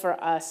goal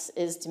for us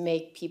is to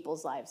make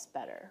people's lives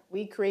better.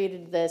 We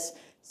created this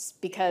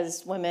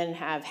because women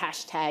have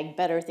hashtag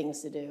better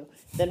things to do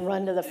than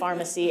run to the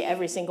pharmacy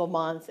every single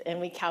month.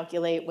 And we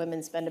calculate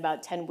women spend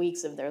about 10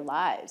 weeks of their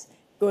lives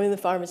going to the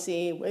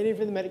pharmacy, waiting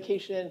for the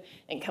medication,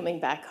 and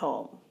coming back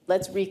home.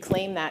 Let's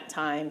reclaim that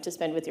time to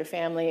spend with your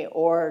family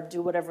or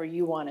do whatever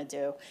you want to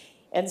do.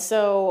 And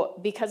so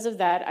because of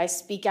that, I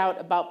speak out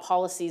about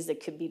policies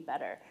that could be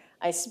better.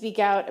 I speak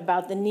out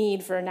about the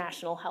need for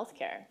national health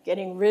care,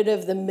 getting rid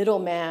of the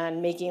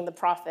middleman making the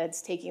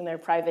profits, taking their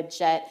private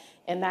jet,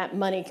 and that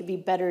money could be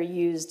better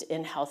used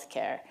in health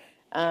care.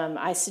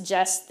 I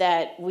suggest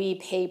that we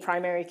pay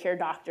primary care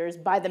doctors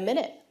by the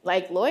minute,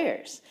 like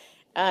lawyers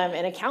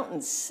and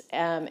accountants,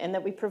 and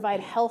that we provide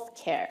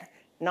health care,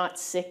 not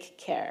sick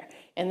care.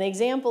 And the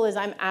example is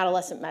I'm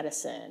adolescent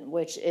medicine,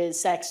 which is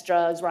sex,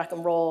 drugs, rock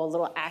and roll, a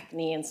little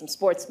acne, and some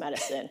sports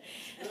medicine.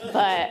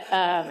 But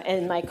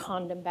in my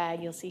condom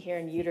bag, you'll see here,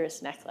 and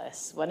uterus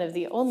necklace. One of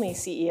the only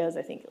CEOs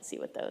I think you'll see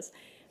with those.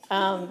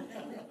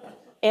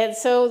 And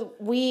so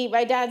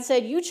my dad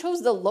said, you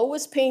chose the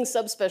lowest paying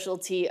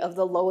subspecialty of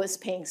the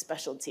lowest paying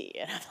specialty.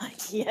 And I'm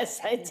like,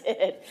 yes, I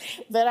did.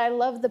 But I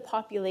love the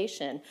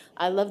population.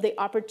 I love the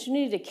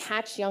opportunity to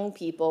catch young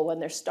people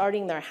when they're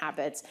starting their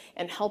habits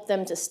and help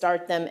them to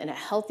start them in a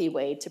healthy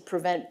way to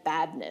prevent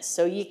badness.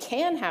 So you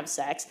can have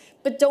sex,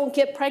 but don't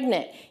get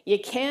pregnant. You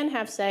can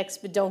have sex,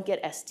 but don't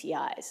get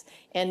STIs.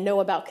 And know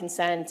about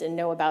consent and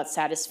know about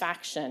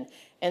satisfaction.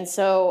 And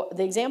so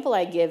the example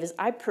I give is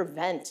I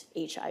prevent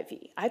HIV,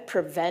 I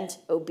prevent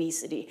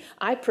obesity,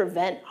 I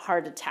prevent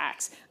heart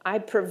attacks, I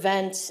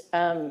prevent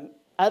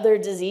other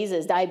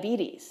diseases,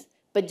 diabetes.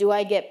 But do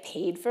I get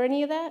paid for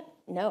any of that?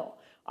 No.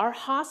 Our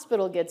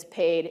hospital gets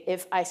paid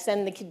if I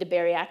send the kid to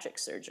bariatric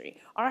surgery.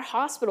 Our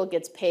hospital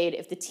gets paid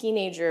if the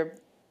teenager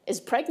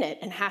is pregnant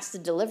and has to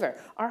deliver.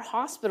 Our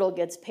hospital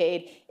gets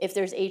paid if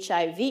there's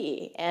HIV.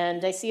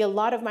 And I see a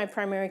lot of my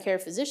primary care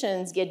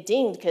physicians get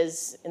dinged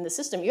because in the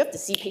system, you have to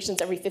see patients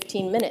every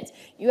 15 minutes.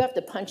 You have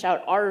to punch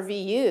out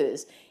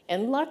RVUs.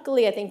 And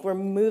luckily, I think we're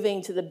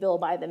moving to the bill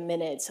by the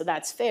minute, so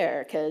that's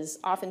fair, because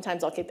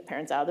oftentimes I'll kick the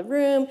parents out of the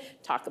room,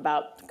 talk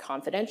about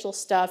confidential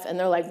stuff, and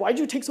they're like, why'd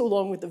you take so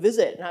long with the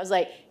visit? And I was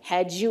like,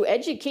 had you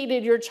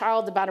educated your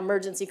child about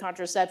emergency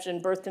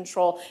contraception, birth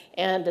control,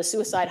 and a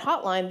suicide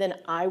hotline, then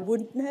I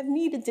wouldn't have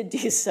needed to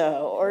do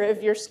so. Or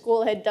if your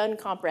school had done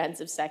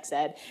comprehensive sex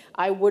ed,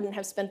 I wouldn't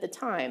have spent the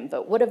time.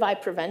 But what have I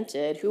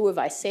prevented? Who have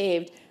I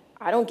saved?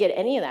 I don't get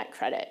any of that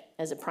credit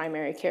as a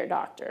primary care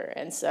doctor.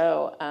 And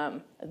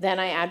so then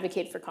I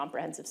advocate for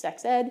comprehensive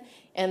sex ed.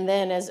 And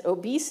then as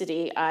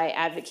obesity, I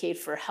advocate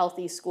for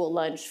healthy school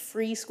lunch,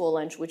 free school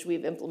lunch, which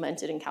we've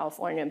implemented in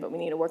California, but we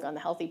need to work on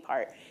the healthy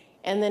part.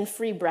 And then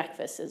free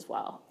breakfast as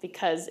well.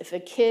 Because if a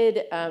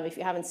kid, if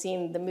you haven't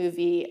seen the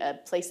movie A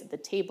Place at the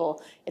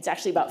Table, it's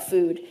actually about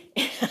food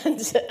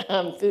and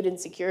food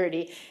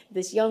insecurity.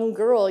 This young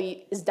girl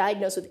is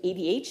diagnosed with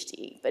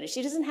ADHD, but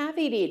she doesn't have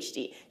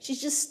ADHD.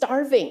 She's just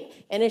starving.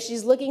 And as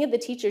she's looking at the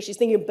teacher, she's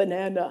thinking,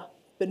 banana,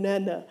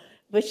 banana.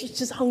 But she's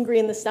just hungry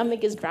and the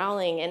stomach is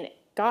growling. And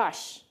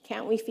gosh,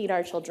 can't we feed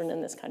our children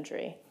in this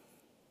country?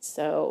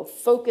 So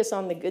focus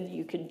on the good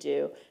you can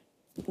do.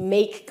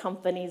 Make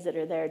companies that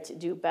are there to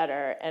do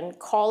better and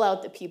call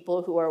out the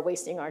people who are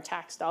wasting our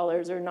tax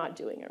dollars or not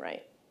doing it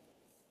right.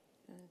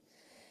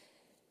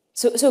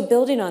 So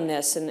building on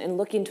this and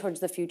looking towards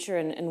the future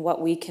and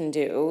what we can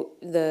do,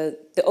 the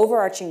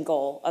overarching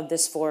goal of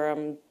this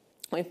forum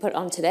we put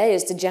on today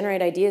is to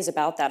generate ideas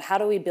about that. How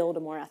do we build a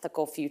more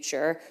ethical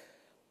future?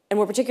 And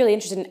we're particularly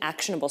interested in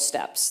actionable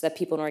steps that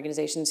people and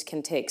organizations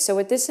can take. So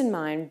with this in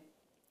mind,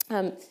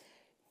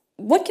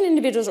 what can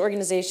individuals,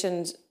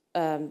 organizations,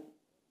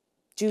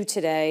 do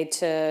today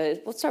to,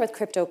 let's start with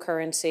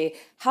cryptocurrency.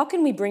 How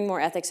can we bring more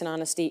ethics and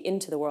honesty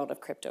into the world of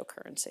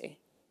cryptocurrency?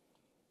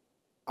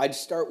 I'd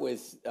start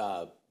with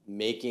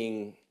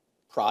making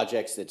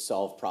projects that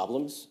solve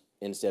problems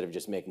instead of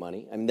just make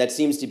money. I mean, that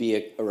seems to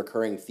be a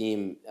recurring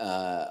theme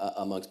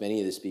amongst many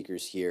of the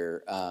speakers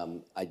here.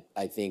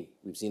 I think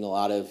we've seen a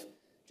lot of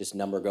just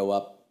number go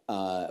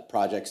up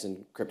projects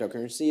in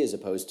cryptocurrency as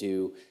opposed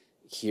to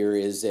here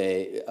is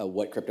a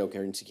what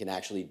cryptocurrency can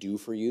actually do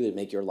for you to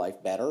make your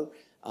life better.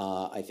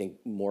 I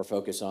think more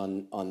focus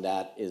on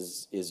that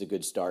is a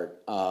good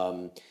start.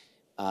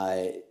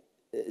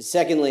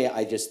 Secondly,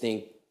 I just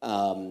think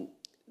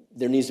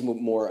there needs to be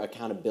more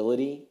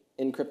accountability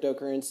in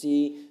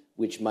cryptocurrency,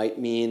 which might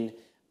mean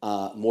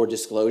more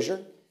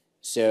disclosure.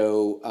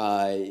 So,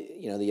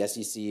 the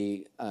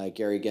SEC,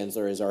 Gary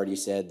Gensler has already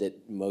said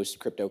that most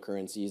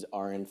cryptocurrencies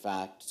are in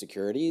fact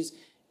securities,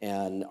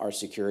 and our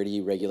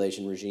security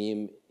regulation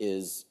regime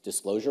is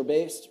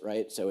disclosure-based,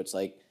 right? So it's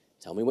like,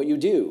 tell me what you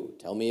do.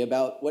 Tell me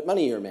about what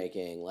money you're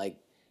making. Like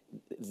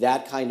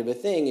that kind of a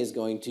thing is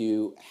going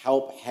to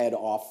help head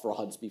off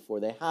frauds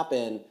before they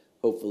happen,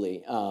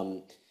 hopefully.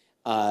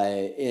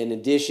 In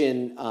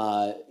addition,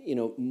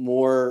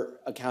 more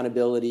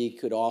accountability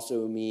could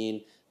also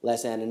mean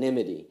less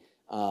anonymity.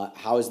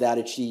 How is that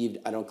achieved?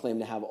 I don't claim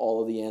to have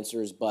all of the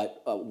answers,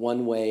 but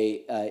one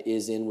way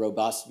is in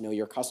robust know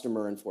your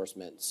customer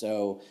enforcement.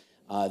 So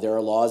there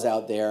are laws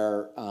out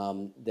there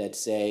that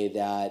say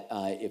that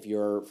if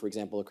you're, for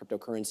example, a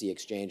cryptocurrency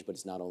exchange, but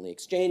it's not only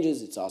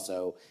exchanges, it's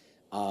also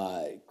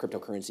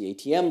cryptocurrency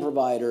ATM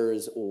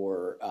providers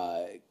or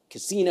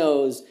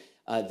casinos,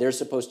 they're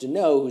supposed to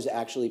know who's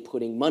actually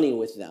putting money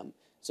with them.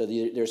 So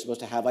they're supposed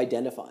to have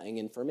identifying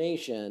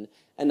information,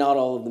 and not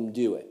all of them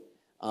do it.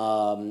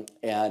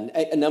 And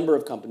a number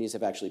of companies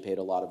have actually paid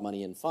a lot of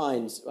money in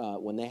fines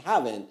when they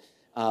haven't,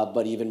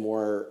 but even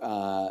more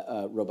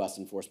robust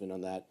enforcement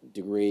on that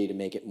degree to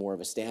make it more of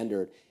a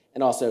standard.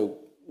 And also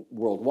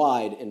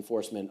worldwide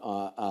enforcement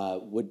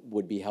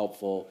would be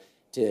helpful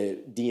to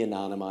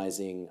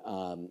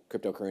de-anonymizing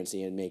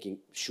cryptocurrency and making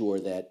sure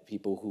that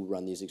people who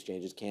run these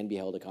exchanges can be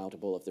held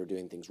accountable if they're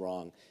doing things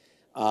wrong.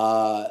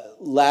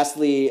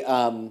 Lastly,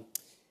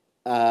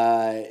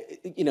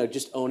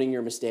 just owning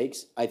your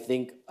mistakes. I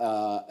think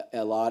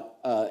a lot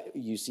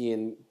you see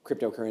in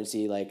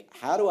cryptocurrency, like,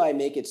 how do I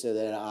make it so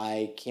that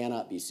I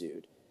cannot be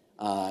sued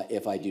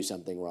if I do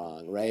something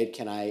wrong, right?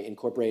 Can I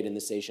incorporate in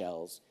the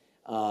Seychelles?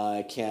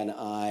 Can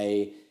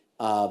I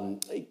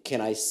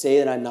say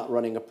that I'm not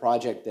running a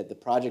project, that the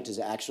project is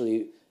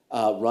actually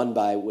run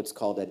by what's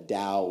called a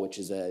DAO, which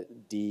is a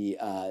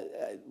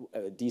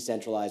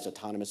decentralized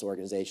autonomous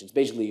organization. It's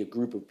basically a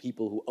group of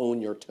people who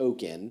own your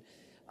token,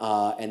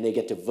 and they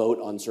get to vote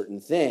on certain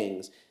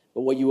things.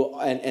 But what you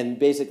and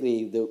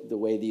basically the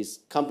way these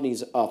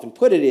companies often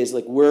put it is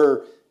like,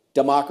 we're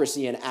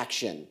democracy in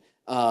action,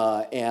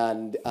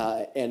 and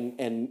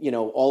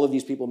all of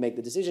these people make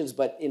the decisions.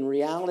 But in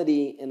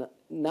reality, in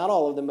not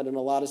all of them, but in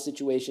a lot of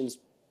situations,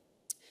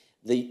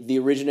 The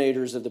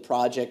originators of the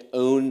project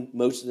own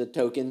most of the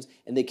tokens,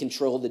 and they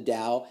control the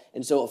DAO,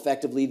 and so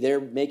effectively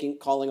they're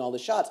calling all the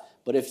shots.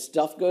 But if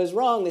stuff goes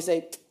wrong, they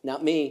say,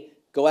 not me,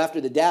 go after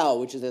the DAO,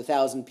 which is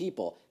 1,000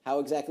 people. How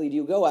exactly do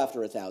you go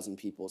after 1,000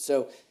 people?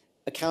 So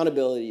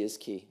accountability is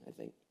key, I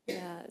think.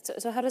 Yeah,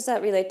 so how does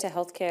that relate to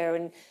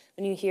healthcare?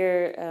 When you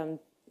hear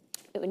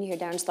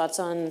Daren's thoughts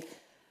on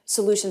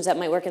solutions that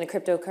might work in a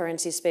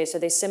cryptocurrency space, are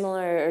they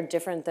similar or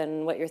different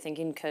than what you're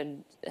thinking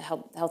could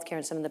help healthcare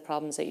and some of the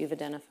problems that you've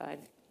identified?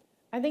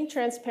 I think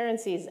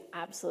transparency is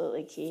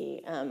absolutely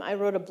key. I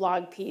wrote a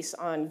blog piece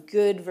on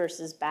good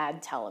versus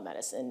bad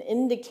telemedicine,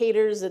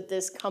 indicators that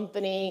this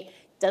company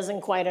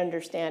doesn't quite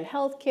understand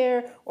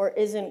healthcare or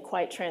isn't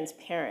quite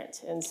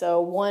transparent. And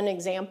so one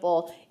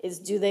example is,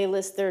 do they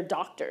list their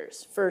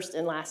doctors first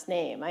and last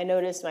name? I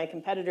noticed my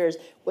competitors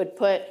would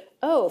put,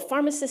 oh,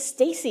 pharmacist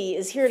Stacy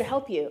is here to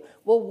help you.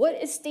 Well, what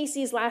is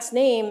Stacy's last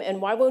name, and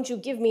why won't you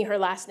give me her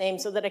last name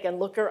so that I can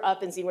look her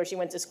up and see where she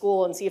went to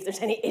school and see if there's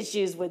any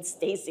issues with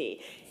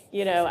Stacy,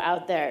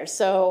 out there.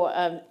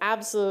 So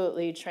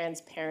absolutely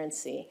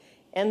transparency.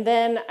 And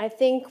then I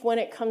think when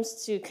it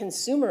comes to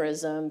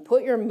consumerism,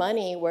 put your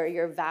money where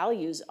your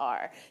values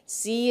are.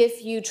 See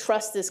if you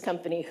trust this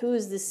company. Who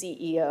is the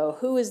CEO?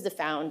 Who is the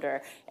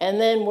founder?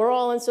 And then we're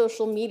all on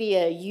social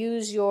media.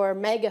 Use your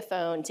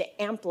megaphone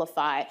to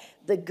amplify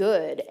the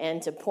good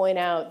and to point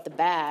out the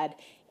bad.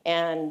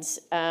 And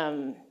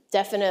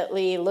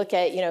definitely look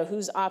at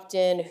who's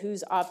opt-in,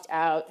 who's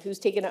opt-out, who's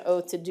taken an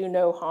oath to do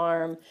no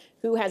harm,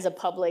 who has a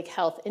public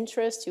health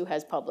interest, who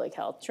has public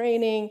health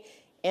training,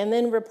 and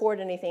then report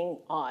anything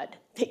odd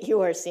that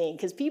you are seeing.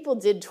 Because people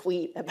did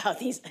tweet about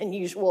these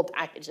unusual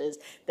packages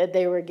that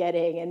they were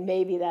getting, and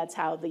maybe that's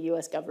how the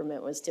US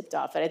government was tipped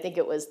off. And I think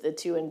it was the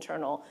 2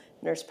 internal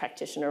nurse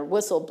practitioner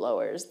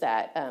whistleblowers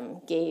that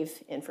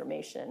gave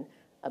information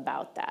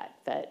about that.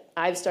 But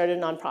I've started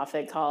a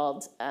nonprofit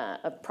called,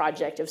 a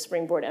project of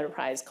Springboard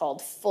Enterprise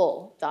called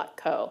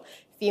full.co,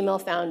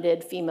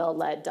 female-founded,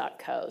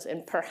 female-led.co,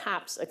 and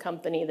perhaps a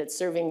company that's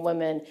serving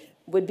women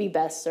would be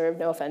best served,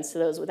 no offense to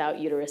those without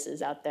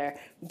uteruses out there,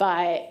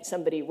 by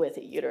somebody with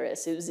a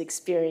uterus who's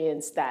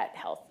experienced that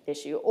health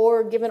issue.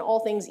 Or given all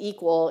things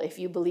equal, if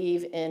you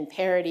believe in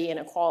parity and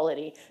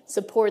equality,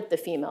 support the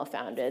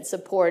female-founded,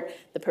 support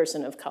the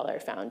person of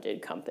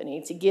color-founded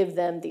company to give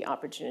them the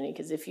opportunity.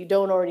 Because if you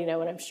don't already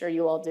know, and I'm sure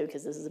you all do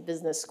because this is a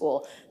business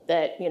school,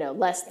 that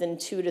less than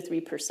 2 to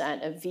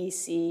 3% of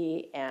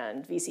VC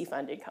and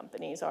VC-funded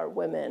companies are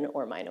women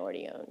or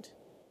minority-owned.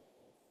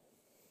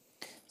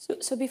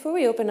 So before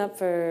we open up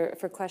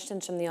for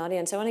questions from the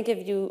audience, I want to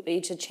give you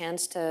each a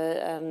chance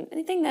to,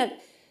 anything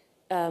that,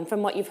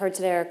 from what you've heard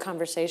today or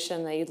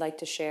conversation that you'd like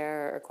to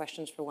share, or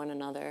questions for one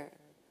another,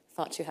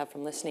 thoughts you have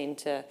from listening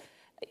to,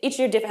 each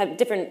of you have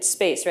different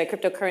space, right?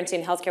 Cryptocurrency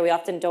and healthcare, we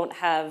often don't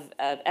have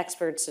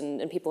experts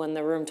and people in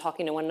the room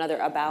talking to one another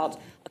about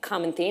a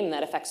common theme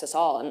that affects us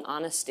all, and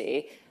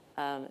honesty.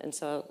 And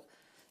so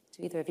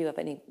do either of you have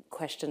any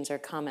questions or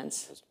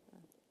comments?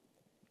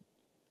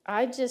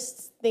 I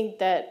just think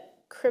that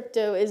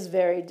crypto is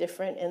very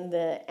different in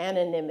the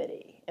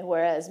anonymity, and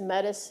whereas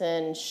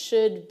medicine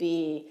should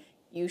be,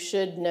 you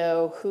should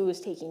know who's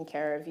taking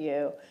care of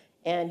you,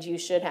 and you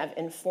should have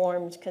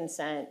informed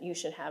consent, you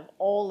should have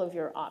all of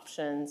your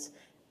options.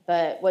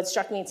 But what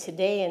struck me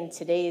today in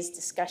today's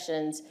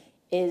discussions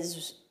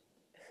is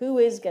who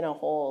is going to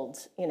hold,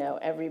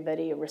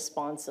 everybody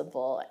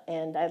responsible.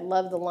 And I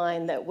love the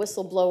line that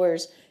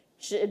whistleblowers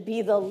should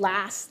be the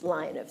last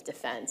line of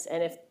defense.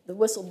 And if the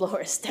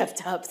whistleblower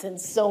stepped up, then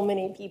so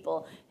many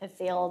people have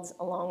failed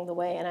along the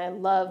way. And I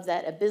love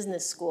that a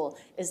business school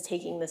is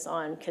taking this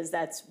on, because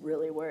that's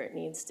really where it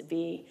needs to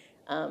be.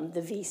 The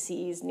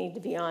VCs need to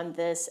be on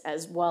this,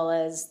 as well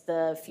as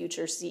the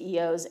future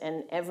CEOs,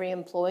 and every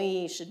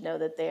employee should know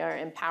that they are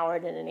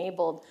empowered and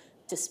enabled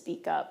to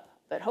speak up.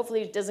 But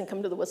hopefully it doesn't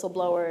come to the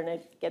whistleblower and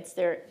it gets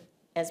there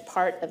as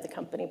part of the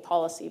company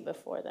policy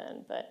before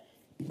then. But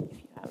if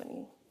you have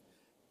any.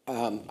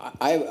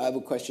 I have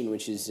a question,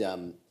 which is,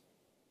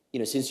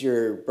 since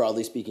you're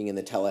broadly speaking in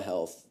the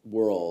telehealth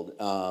world,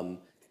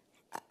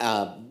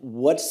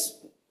 what's,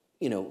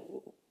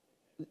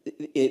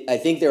 I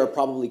think there are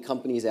probably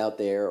companies out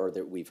there, or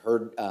that we've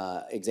heard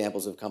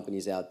examples of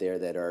companies out there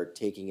that are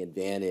taking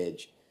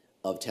advantage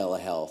of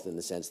telehealth in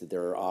the sense that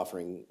they're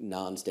offering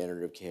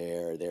non-standard of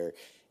care. They're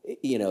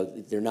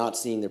not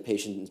seeing their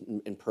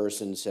patient in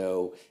person,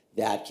 so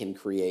that can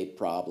create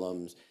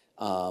problems.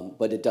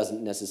 But it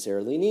doesn't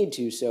necessarily need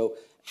to. So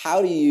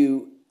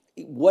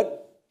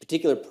what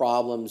particular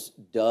problems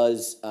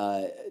does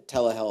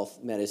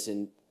telehealth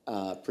medicine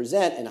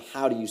present, and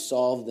how do you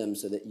solve them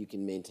so that you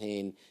can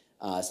maintain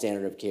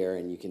standard of care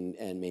and you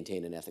can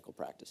maintain an ethical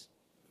practice?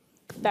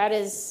 That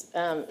is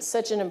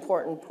such an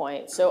important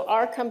point. So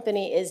our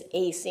company is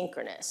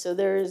asynchronous. So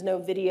there is no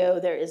video,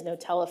 there is no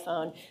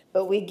telephone,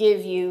 but we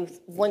give you,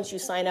 once you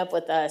sign up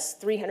with us,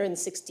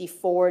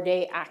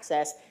 364-day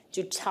access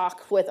to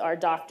talk with our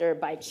doctor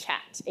by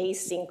chat,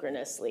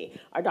 asynchronously.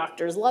 Our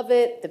doctors love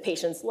it, the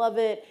patients love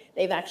it.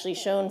 They've actually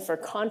shown for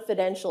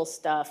confidential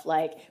stuff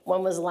like,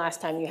 when was the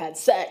last time you had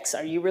sex?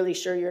 Are you really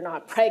sure you're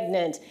not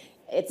pregnant?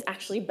 It's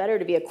actually better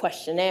to be a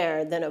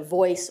questionnaire than a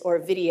voice or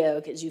a video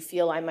because you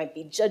feel I might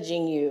be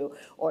judging you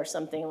or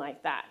something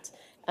like that.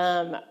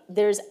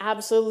 There's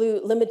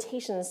absolute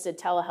limitations to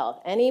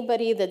telehealth.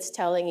 Anybody that's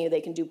telling you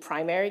they can do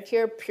primary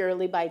care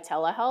purely by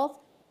telehealth,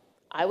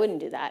 I wouldn't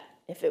do that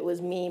if it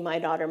was me, my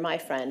daughter, my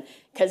friend.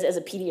 Because as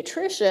a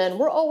pediatrician,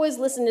 we're always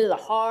listening to the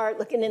heart,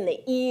 looking in the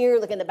ear,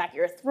 looking in the back of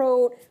your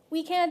throat.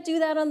 We can't do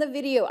that on the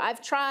video.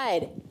 I've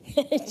tried.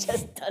 It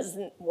just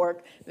doesn't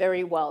work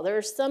very well. There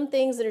are some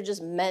things that are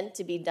just meant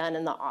to be done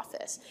in the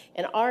office.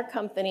 And our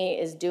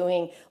company is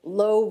doing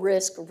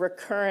low-risk,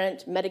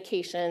 recurrent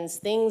medications,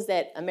 things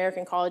that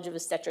American College of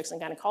Obstetrics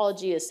and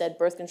Gynecology has said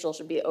birth control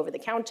should be over the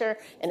counter.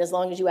 And as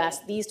long as you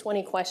ask these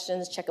 20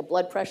 questions, check a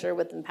blood pressure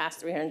within the past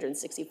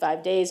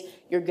 365 days,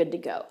 you're good to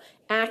go.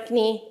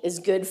 Acne is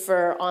good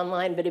for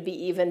online, but it'd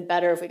be even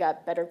better if we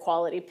got better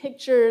quality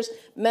pictures.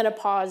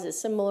 Menopause is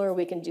similar,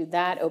 we can do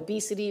that.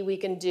 Obesity we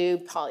can do,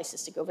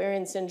 polycystic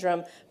ovarian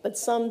syndrome, but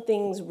some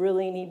things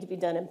really need to be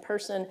done in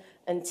person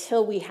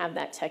until we have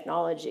that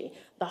technology.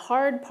 The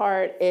hard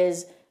part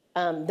is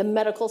the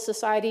medical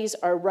societies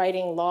are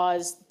writing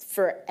laws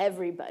for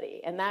everybody,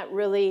 and that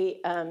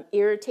really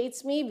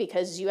irritates me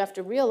because you have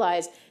to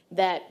realize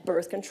that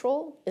birth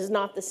control is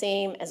not the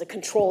same as a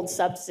controlled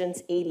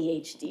substance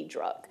ADHD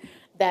drug.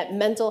 That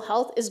mental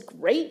health is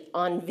great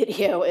on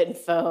video and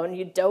phone.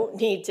 You don't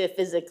need to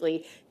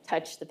physically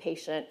touch the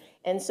patient.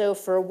 And so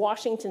for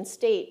Washington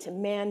State to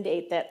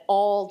mandate that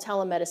all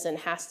telemedicine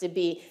has to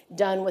be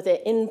done with an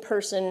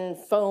in-person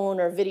phone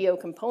or video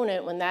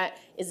component, when that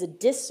is a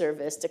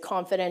disservice to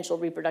confidential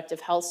reproductive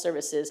health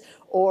services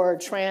or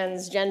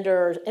transgender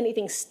or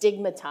anything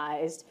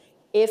stigmatized,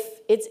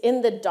 if it's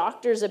in the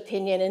doctor's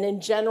opinion, and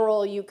in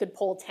general, you could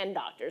poll 10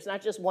 doctors,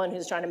 not just one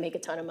who's trying to make a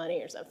ton of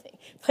money or something,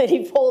 but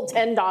he polled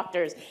 10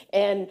 doctors,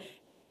 and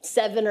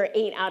 7 or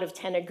 8 out of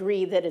 10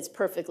 agree that it's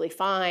perfectly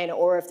fine,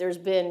 or if there's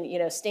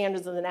been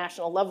standards on the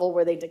national level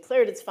where they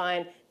declared it's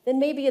fine, then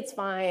maybe it's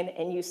fine,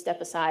 and you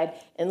step aside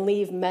and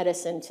leave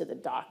medicine to the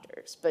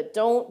doctors. But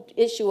don't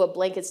issue a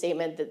blanket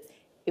statement that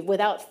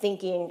without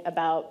thinking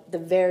about the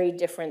very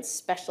different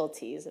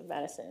specialties of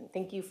medicine.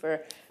 Thank you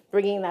for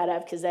bringing that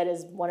up, because that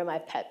is one of my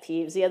pet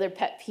peeves. The other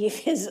pet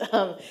peeve is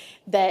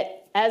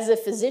that as a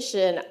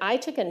physician, I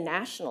took a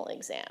national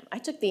exam. I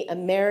took the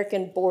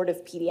American Board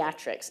of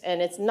Pediatrics,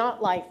 and it's not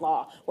like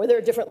law, where there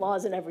are different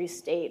laws in every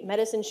state.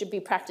 Medicine should be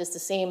practiced the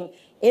same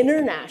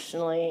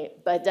internationally,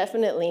 but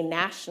definitely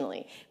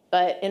nationally.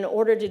 But in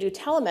order to do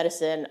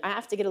telemedicine, I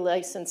have to get a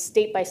license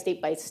state by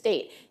state by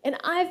state. And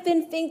I've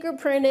been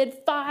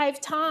fingerprinted 5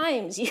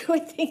 times. You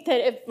would think that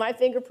if my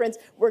fingerprints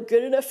were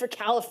good enough for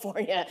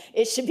California,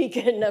 it should be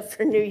good enough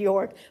for New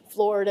York,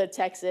 Florida,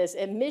 Texas.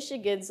 And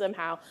Michigan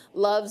somehow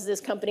loves this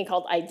company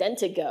called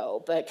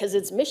Identigo, but because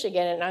it's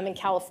Michigan and I'm in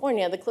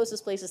California, the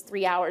closest place is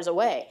 3 hours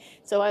away.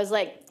 So I was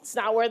like, it's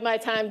not worth my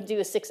time to do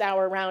a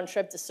 6-hour round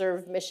trip to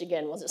serve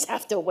Michigan. We'll just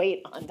have to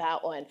wait on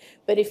that one.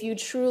 But if you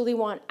truly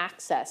want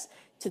access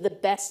to the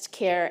best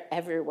care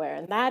everywhere.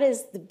 And that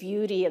is the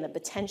beauty and the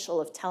potential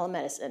of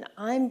telemedicine.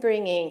 I'm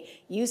bringing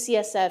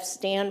UCSF,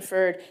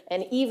 Stanford,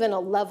 and even a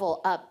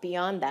level up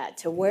beyond that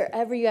to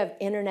wherever you have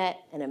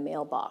internet and a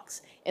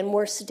mailbox. And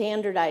we're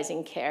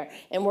standardizing care,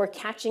 and we're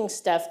catching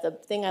stuff. The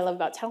thing I love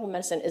about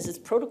telemedicine is its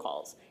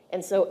protocols.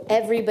 And so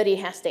everybody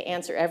has to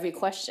answer every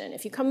question.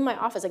 If you come in my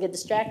office, I get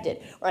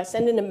distracted, or I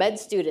send in a med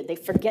student, they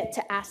forget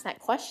to ask that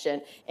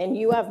question, and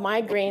you have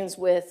migraines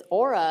with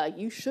aura,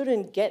 you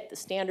shouldn't get the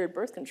standard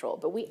birth control.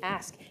 But we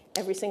ask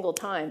every single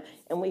time,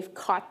 and we've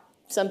caught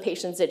some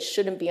patients that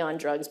shouldn't be on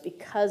drugs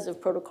because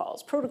of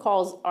protocols.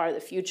 Protocols are the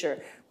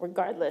future,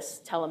 regardless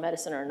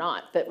telemedicine or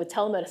not. But with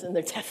telemedicine,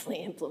 they're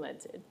definitely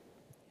implemented.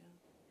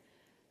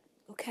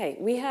 Okay,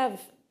 we have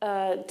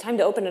time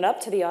to open it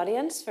up to the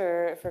audience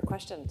for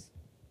questions.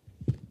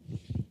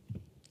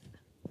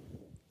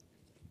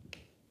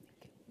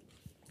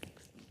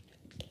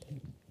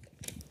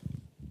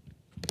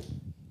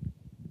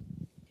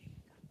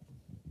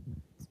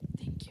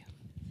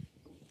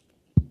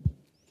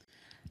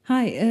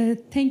 Hi,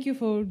 thank you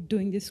for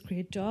doing this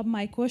great job.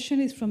 My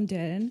question is from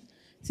Daren.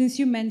 Since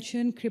you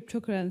mentioned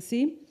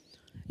cryptocurrency,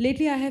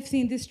 lately I have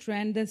seen this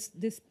trend that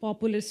this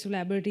popular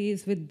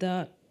celebrities with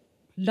the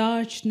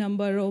large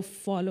number of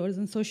followers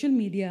on social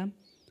media,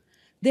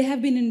 they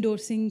have been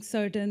endorsing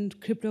certain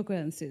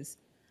cryptocurrencies.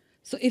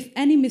 So if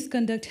any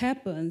misconduct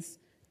happens,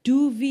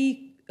 are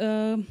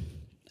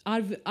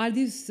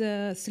these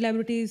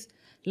celebrities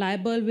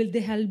liable? Will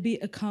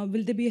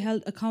they be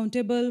held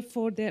accountable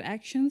for their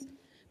actions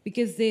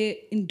because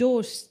they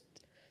endorsed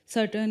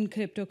certain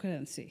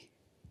cryptocurrency?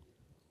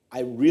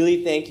 I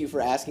really thank you for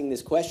asking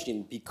this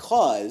question,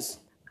 because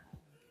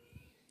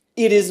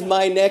it is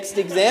my next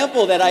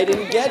example that I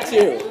didn't get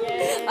to.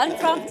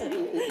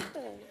 Unprompted.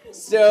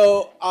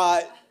 So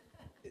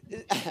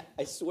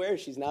I swear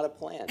she's not a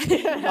plant.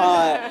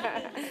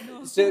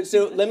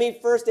 So let me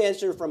first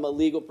answer from a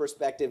legal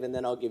perspective, and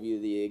then I'll give you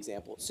the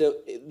example. So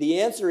the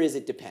answer is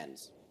it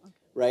depends,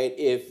 right?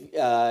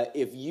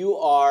 If you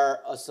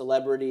are a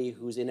celebrity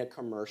who's in a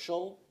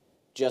commercial,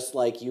 just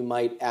like you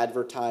might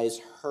advertise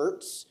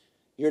Hertz,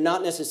 you're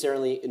not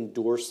necessarily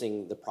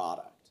endorsing the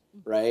product,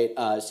 right?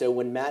 So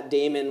when Matt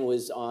Damon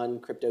was on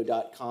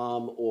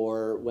Crypto.com,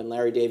 or when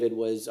Larry David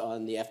was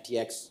on the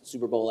FTX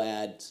Super Bowl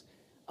ads,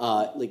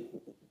 like,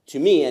 to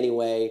me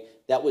anyway,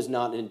 that was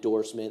not an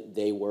endorsement.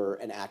 They were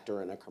an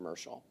actor in a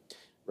commercial,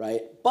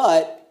 right?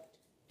 But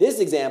this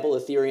example,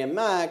 Ethereum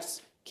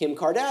Max, Kim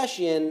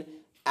Kardashian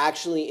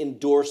actually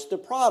endorsed the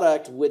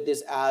product with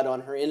this ad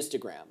on her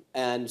Instagram.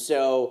 And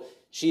so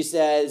she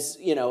says,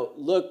 you know,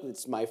 look,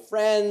 it's my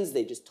friends.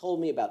 They just told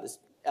me about this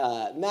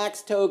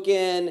Max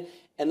token.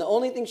 And the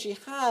only thing she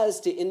has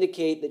to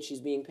indicate that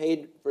she's being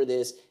paid for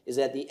this is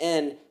at the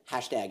end,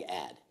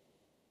 #ad,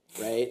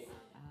 right?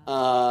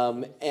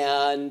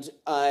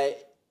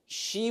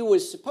 She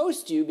was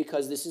supposed to,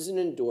 because this is an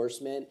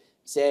endorsement,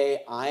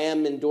 say, I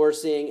am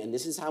endorsing, and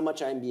this is how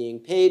much I'm being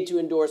paid to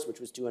endorse, which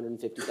was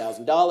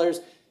 $250,000.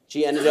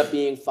 She ended up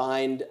being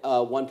fined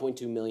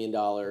 $1.2 million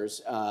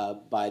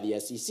by the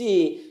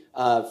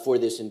SEC for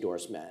this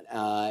endorsement.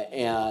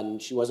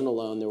 And she wasn't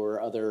alone. There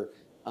were other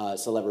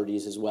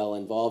celebrities as well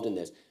involved in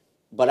this.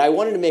 But I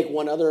wanted to make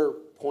one other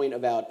point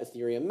about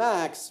Ethereum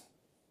Max,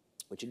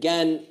 which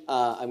again,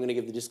 I'm going to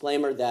give the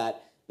disclaimer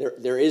that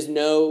there is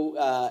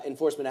no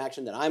enforcement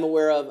action that I'm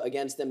aware of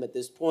against them at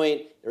this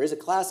point. There is a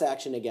class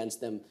action against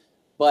them.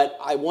 But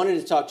I wanted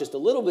to talk just a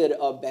little bit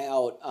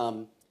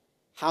about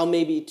how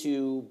maybe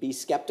to be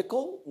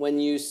skeptical when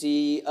you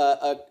see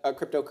a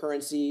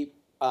cryptocurrency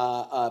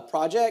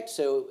project.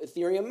 So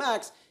Ethereum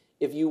Max,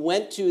 if you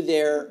went to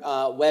their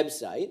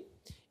website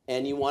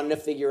and you wanted to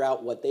figure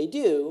out what they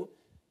do,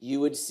 you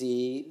would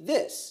see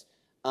this.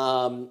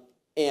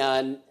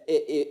 And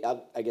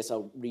I guess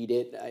I'll read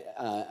it.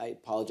 I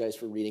apologize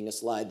for reading a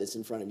slide that's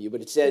in front of you,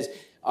 but it says,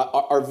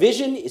 our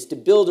vision is to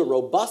build a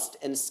robust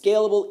and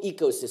scalable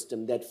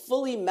ecosystem that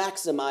fully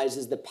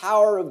maximizes the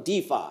power of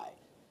DeFi,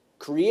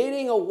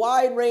 creating a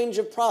wide range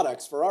of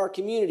products for our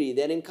community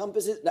that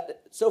encompasses,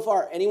 so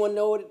far, anyone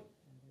know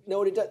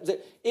what it does?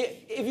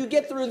 If you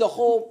get through the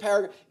whole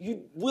paragraph,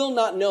 you will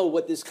not know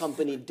what this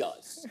company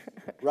does,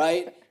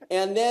 right?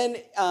 And then,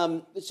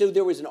 so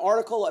there was an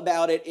article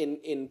about it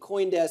in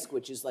CoinDesk,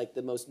 which is like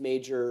the most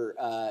major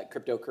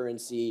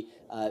cryptocurrency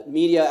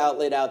media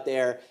outlet out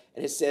there.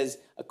 And it says,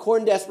 a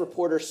CoinDesk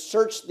reporter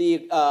searched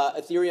the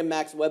Ethereum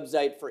Max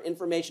website for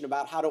information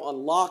about how to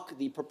unlock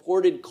the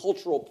purported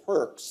cultural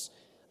perks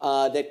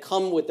that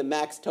come with the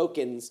Max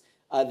tokens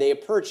they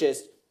have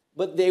purchased,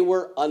 but they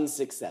were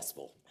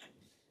unsuccessful.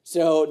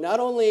 So not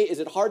only is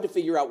it hard to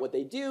figure out what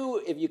they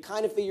do, if you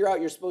kind of figure out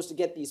you're supposed to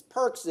get these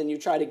perks and you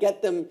try to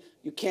get them,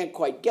 you can't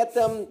quite get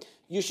them,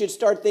 you should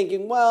start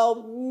thinking,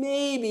 well,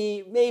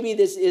 maybe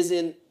this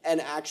isn't an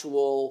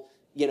actual,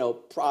 you know,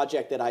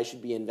 project that I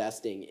should be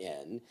investing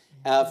in.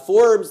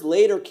 Forbes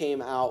later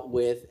came out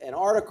with an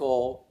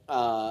article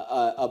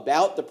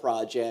about the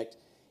project,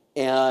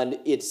 and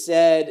it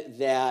said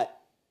that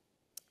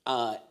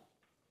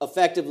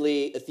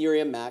effectively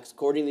Ethereum Max,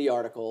 according to the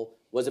article,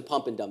 was a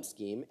pump and dump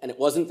scheme, and it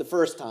wasn't the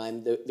first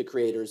time the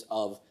creators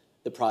of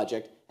the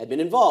project had been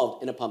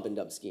involved in a pump and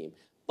dump scheme.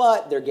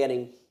 But they're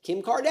getting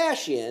Kim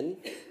Kardashian,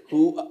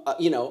 who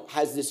you know,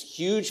 has this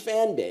huge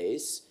fan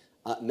base,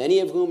 many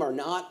of whom are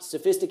not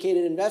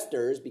sophisticated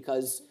investors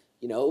because,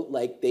 you know,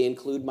 like they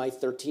include my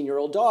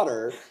 13-year-old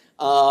daughter,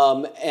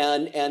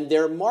 and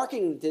they're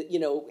marketing that, you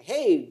know,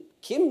 hey,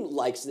 Kim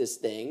likes this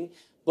thing,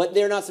 but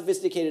they're not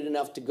sophisticated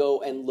enough to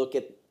go and look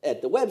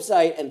at the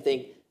website and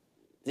think,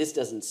 this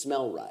doesn't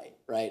smell right,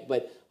 right?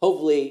 But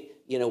hopefully,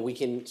 you know, we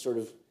can sort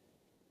of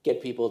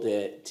get people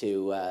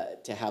to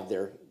have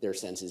their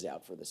senses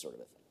out for this sort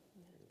of a thing.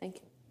 Thank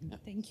you. Yeah.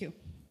 Thank you.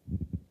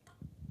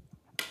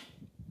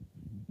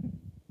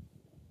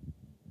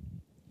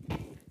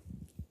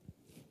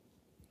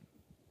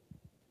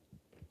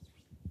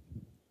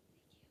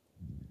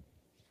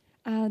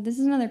 This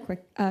is another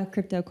quick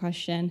crypto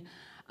question.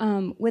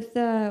 With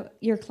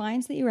your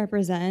clients that you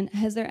represent,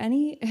 has there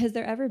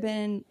ever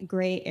been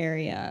gray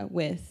area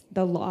with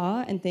the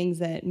law and things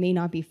that may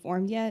not be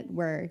formed yet,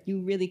 where you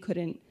really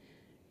couldn't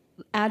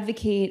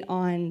advocate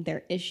on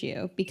their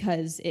issue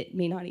because it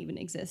may not even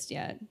exist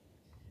yet?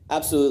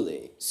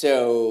 Absolutely.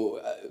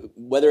 So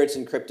whether it's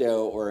in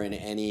crypto or in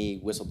any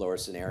whistleblower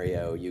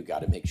scenario, you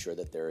got to make sure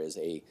that there is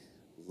a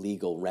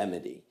legal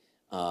remedy.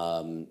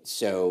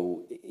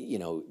 So, you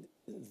know,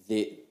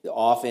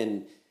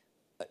 often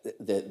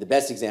the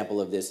best example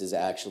of this is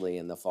actually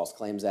in the False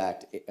Claims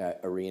Act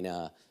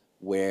arena,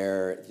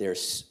 where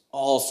there's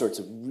all sorts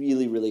of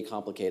really, really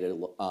complicated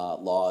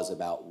laws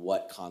about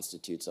what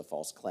constitutes a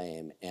false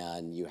claim,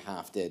 and you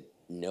have to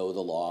know the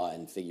law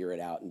and figure it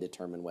out and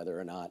determine whether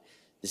or not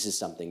this is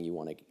something you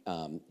want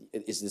to,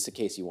 is this a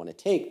case you want to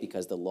take,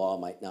 because the law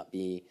might not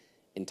be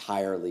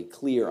entirely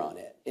clear on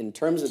it. In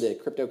terms of the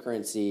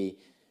cryptocurrency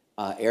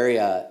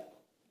area,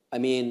 I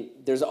mean,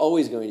 there's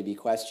always going to be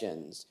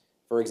questions.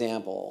 For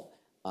example,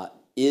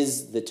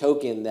 is the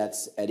token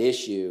that's at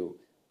issue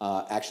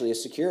actually a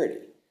security?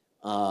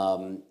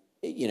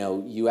 You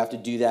know, you have to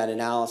do that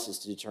analysis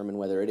to determine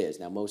whether it is.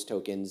 Now, most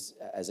tokens,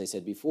 as I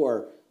said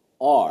before,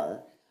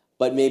 are,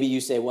 but maybe you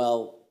say,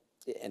 well,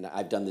 and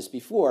I've done this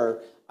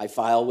before, I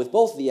file with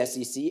both the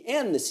SEC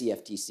and the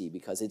CFTC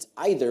because it's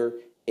either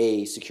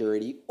a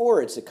security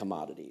or it's a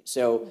commodity.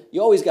 So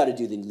you always got to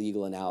do the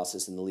legal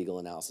analysis, and the legal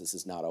analysis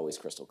is not always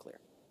crystal clear.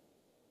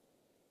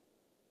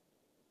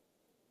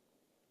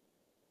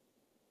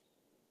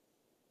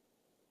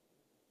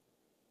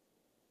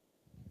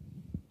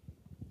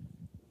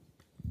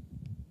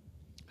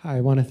 Hi,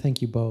 I want to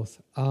thank you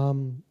both.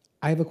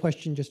 I have a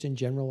question just in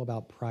general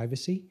about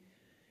privacy,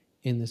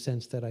 in the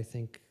sense that I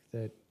think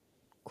that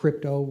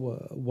crypto,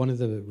 one of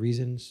the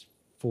reasons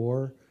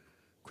for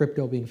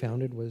crypto being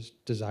founded was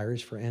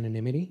desires for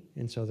anonymity.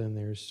 And so then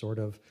there's sort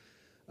of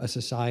a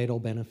societal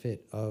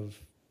benefit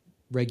of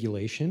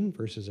regulation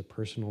versus a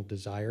personal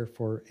desire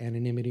for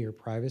anonymity or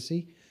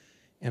privacy.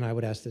 And I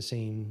would ask the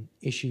same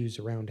issues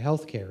around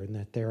healthcare, in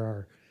that there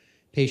are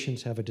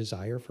patients have a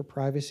desire for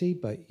privacy,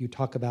 but you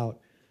talk about,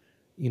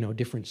 you know,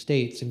 different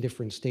states, and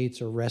different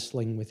states are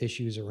wrestling with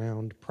issues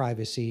around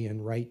privacy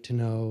and right to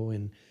know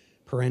and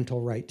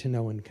parental right to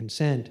know and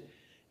consent.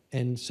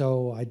 And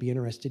so I'd be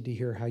interested to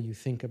hear how you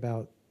think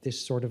about this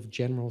sort of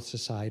general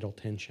societal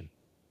tension.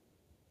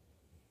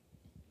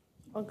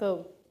 I'll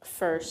go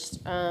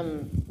first.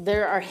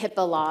 There are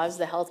HIPAA laws,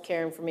 the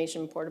Healthcare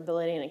Information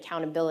Portability and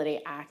Accountability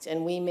Act,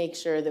 and we make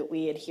sure that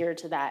we adhere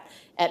to that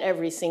at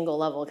every single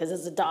level, because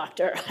as a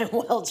doctor, I'm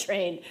well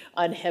trained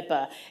on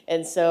HIPAA.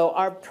 And so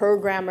our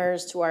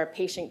programmers to our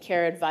patient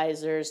care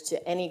advisors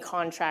to any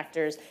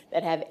contractors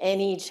that have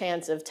any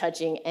chance of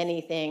touching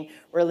anything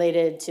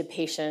related to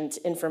patient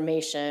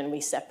information,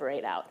 we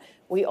separate out.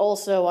 We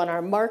also, on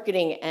our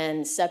marketing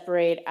end,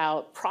 separate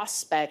out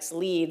prospects,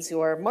 leads who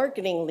are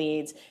marketing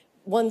leads.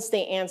 Once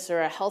they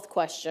answer a health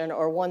question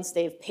or once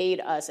they've paid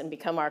us and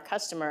become our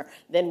customer,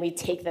 then we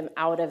take them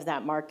out of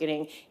that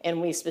marketing, and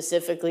we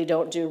specifically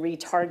don't do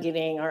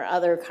retargeting or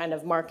other kind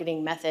of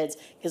marketing methods,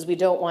 because we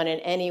don't want in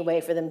any way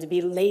for them to be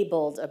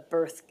labeled a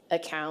birth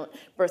account,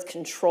 birth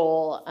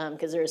control,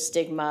 because there's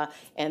stigma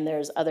and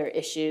there's other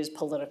issues,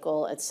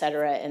 political, et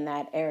cetera, in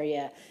that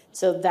area.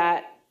 So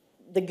that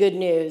the good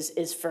news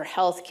is for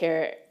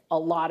healthcare, a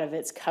lot of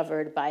it's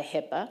covered by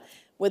HIPAA.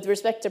 With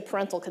respect to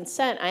parental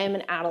consent, I am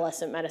an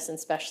adolescent medicine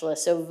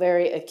specialist, so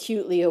very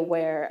acutely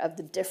aware of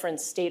the different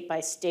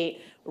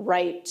state-by-state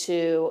right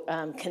to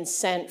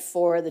consent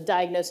for the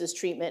diagnosis,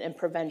 treatment, and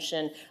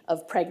prevention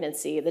of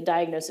pregnancy, the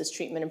diagnosis,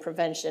 treatment, and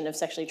prevention of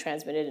sexually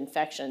transmitted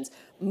infections.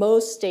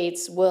 Most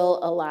states will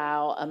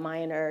allow a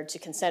minor to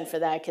consent for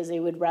that because they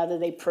would rather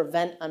they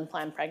prevent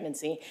unplanned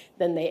pregnancy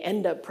than they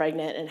end up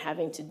pregnant and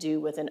having to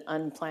do with an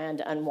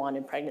unplanned,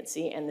 unwanted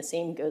pregnancy, and the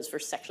same goes for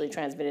sexually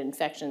transmitted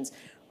infections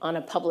on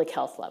a public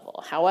health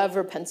level.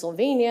 However,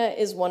 Pennsylvania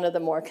is one of the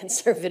more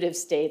conservative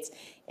states,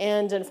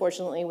 and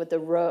unfortunately with the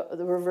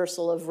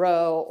reversal of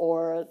Roe,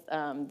 or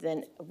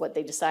then what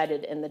they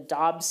decided in the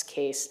Dobbs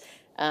case,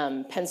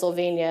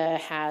 Pennsylvania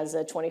has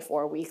a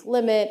 24-week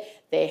limit,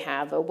 they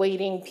have a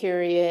waiting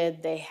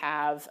period, they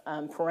have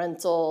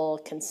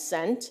parental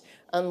consent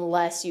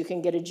unless you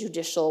can get a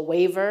judicial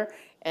waiver.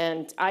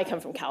 And I come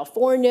from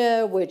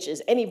California, which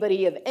is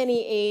anybody of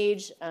any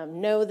age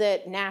know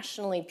that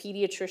nationally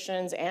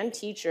pediatricians and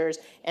teachers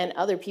and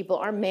other people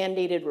are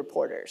mandated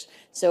reporters.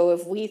 So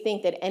if we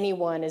think that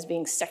anyone is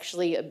being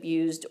sexually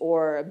abused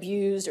or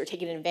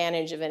taken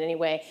advantage of in any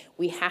way,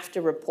 we have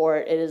to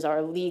report. It is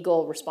our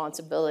legal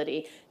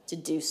responsibility to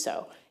do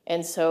so.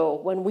 And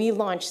so when we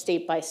launch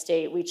state by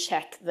state, we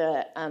check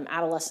the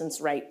adolescent's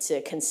right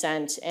to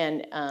consent,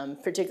 and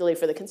particularly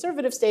for the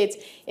conservative states,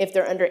 if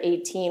they're under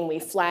 18, we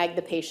flag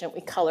the patient,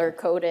 we color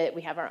code it,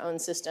 we have our own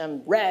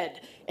system,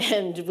 red,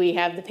 and we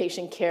have the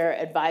patient care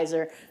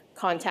advisor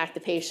contact the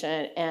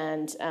patient,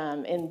 and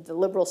in the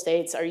liberal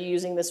states are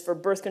using this for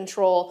birth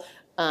control,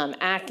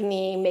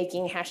 acne,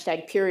 making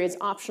 #periods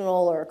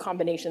optional or a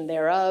combination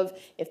thereof.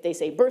 If they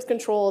say birth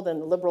control, then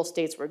the liberal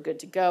states were good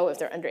to go. If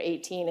they're under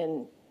 18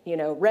 and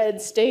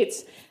red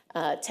states,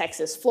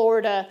 Texas,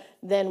 Florida,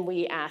 then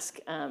we ask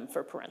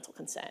for parental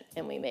consent,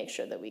 and we make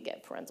sure that we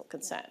get parental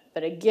consent.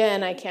 But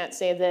again, I can't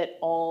say that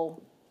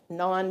all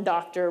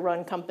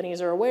non-doctor-run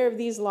companies are aware of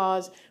these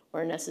laws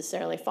or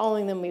necessarily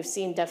following them. We've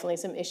seen definitely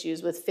some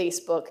issues with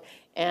Facebook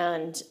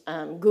and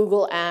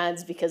Google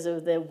ads because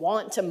of the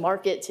want to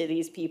market to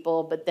these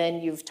people, but then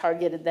you've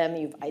targeted them,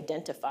 you've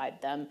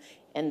identified them,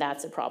 and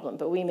that's a problem.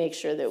 But we make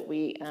sure that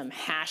we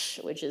hash,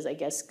 which is, I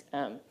guess,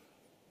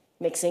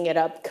 mixing it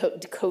up,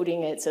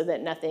 decoding it so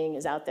that nothing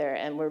is out there,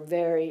 and we're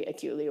very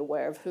acutely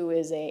aware of who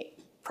is a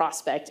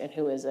prospect and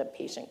who is a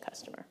patient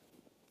customer.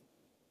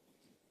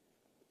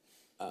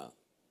 I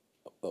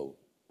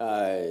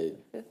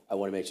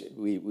want to make sure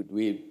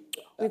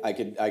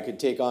I could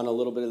take on a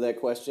little bit of that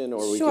question,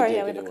 or we sure, could take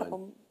yeah, we it have in a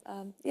couple.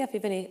 one. Yeah, if you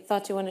have any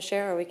thoughts you want to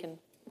share, or we can.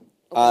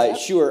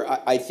 Sure.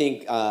 I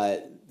think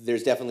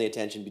there's definitely a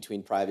tension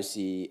between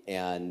privacy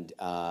and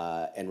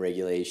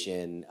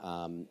regulation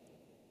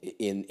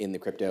in the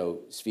crypto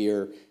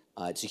sphere.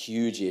 It's a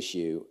huge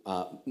issue.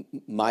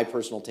 My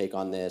personal take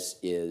on this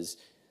is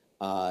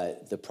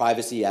the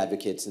privacy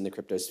advocates in the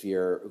crypto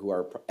sphere who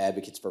are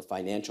advocates for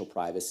financial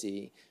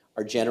privacy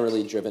are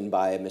generally driven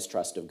by a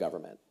mistrust of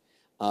government,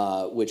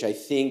 which I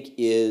think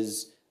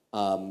is,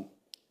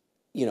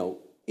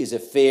 is a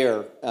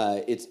fair,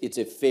 it's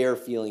a fair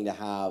feeling to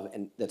have,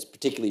 and that's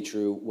particularly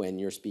true when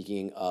you're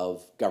speaking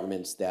of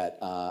governments that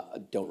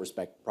don't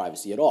respect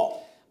privacy at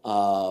all.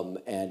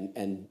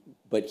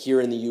 But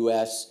here in the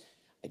U.S.,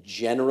 I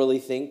generally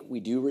think we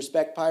do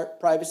respect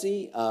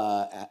privacy.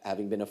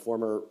 Having been a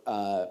former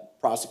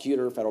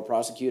prosecutor, federal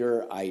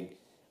prosecutor, I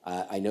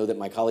know that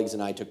my colleagues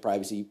and I took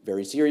privacy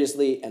very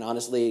seriously, and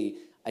honestly,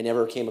 I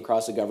never came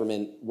across a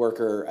government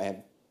worker. I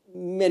have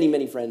many,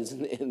 many friends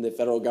in the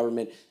federal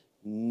government.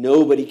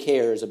 Nobody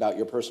cares about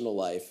your personal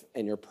life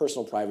and your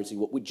personal privacy,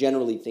 what we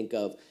generally think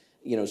of,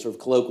 sort of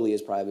colloquially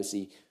as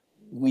privacy.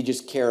 We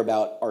just care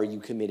about, are you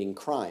committing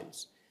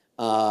crimes?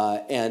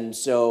 And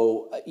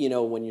so,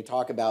 when you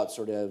talk about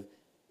sort of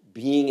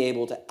being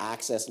able to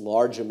access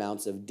large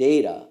amounts of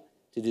data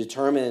to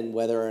determine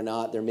whether or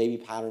not there may be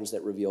patterns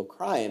that reveal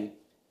crime,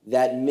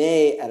 that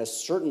may, at a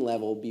certain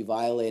level, be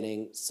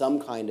violating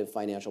some kind of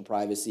financial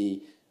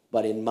privacy.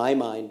 But in my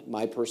mind,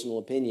 my personal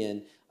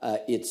opinion,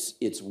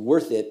 it's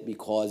worth it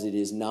because it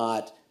is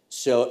not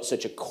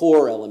such a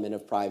core element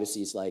of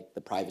privacies like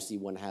the privacy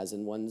one has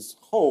in one's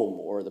home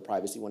or the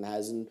privacy one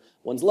has in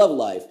one's love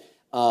life.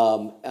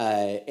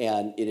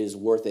 And it is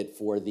worth it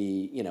for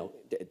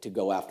to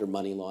go after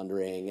money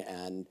laundering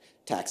and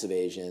tax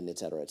evasion, et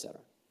cetera, et cetera.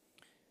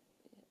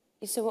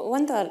 So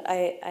one thought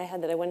I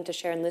had that I wanted to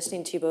share in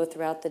listening to you both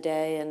throughout the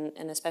day,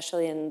 and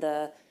especially in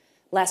the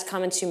last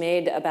comments you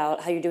made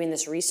about how you're doing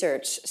this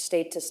research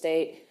state to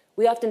state.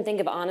 We often think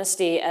of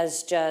honesty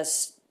as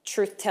just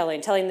truth-telling,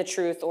 telling the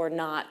truth or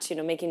not,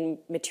 making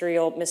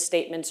material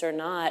misstatements or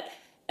not.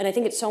 And I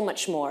think it's so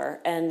much more.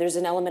 And there's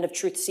an element of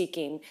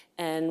truth-seeking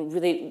and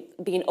really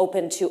being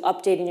open to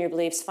updating your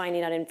beliefs,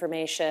 finding out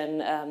information.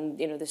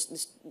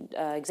 This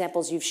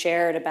examples you've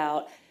shared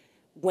about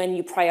when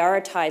you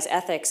prioritize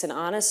ethics and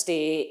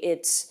honesty,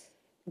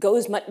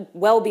 goes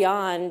well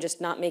beyond just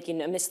not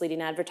making a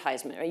misleading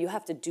advertisement. Right? You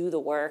have to do the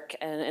work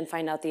and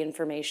find out the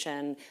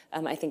information.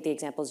 I think the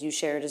examples you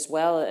shared as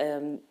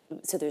well.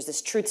 So there's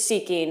this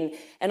truth-seeking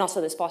and also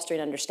this fostering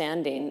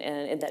understanding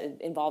and that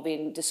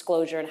involving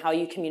disclosure and how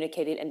you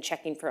communicate it and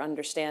checking for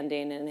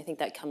understanding. And I think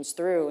that comes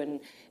through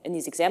in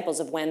these examples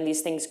of when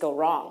these things go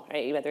wrong,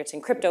 right? Whether it's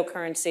in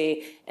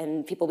cryptocurrency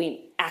and people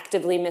being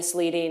actively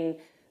misleading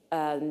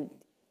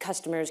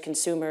customers,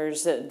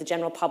 consumers, the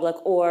general public,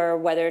 or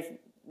whether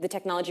the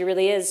technology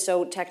really is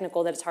so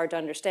technical that it's hard to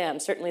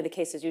understand. Certainly the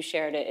cases you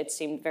shared, it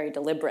seemed very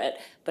deliberate,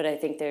 but I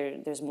think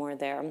there's more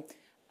there.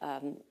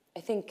 I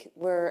think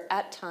we're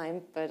at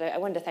time, but I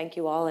wanted to thank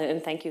you all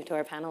and thank you to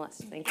our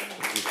panelists. Thank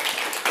you.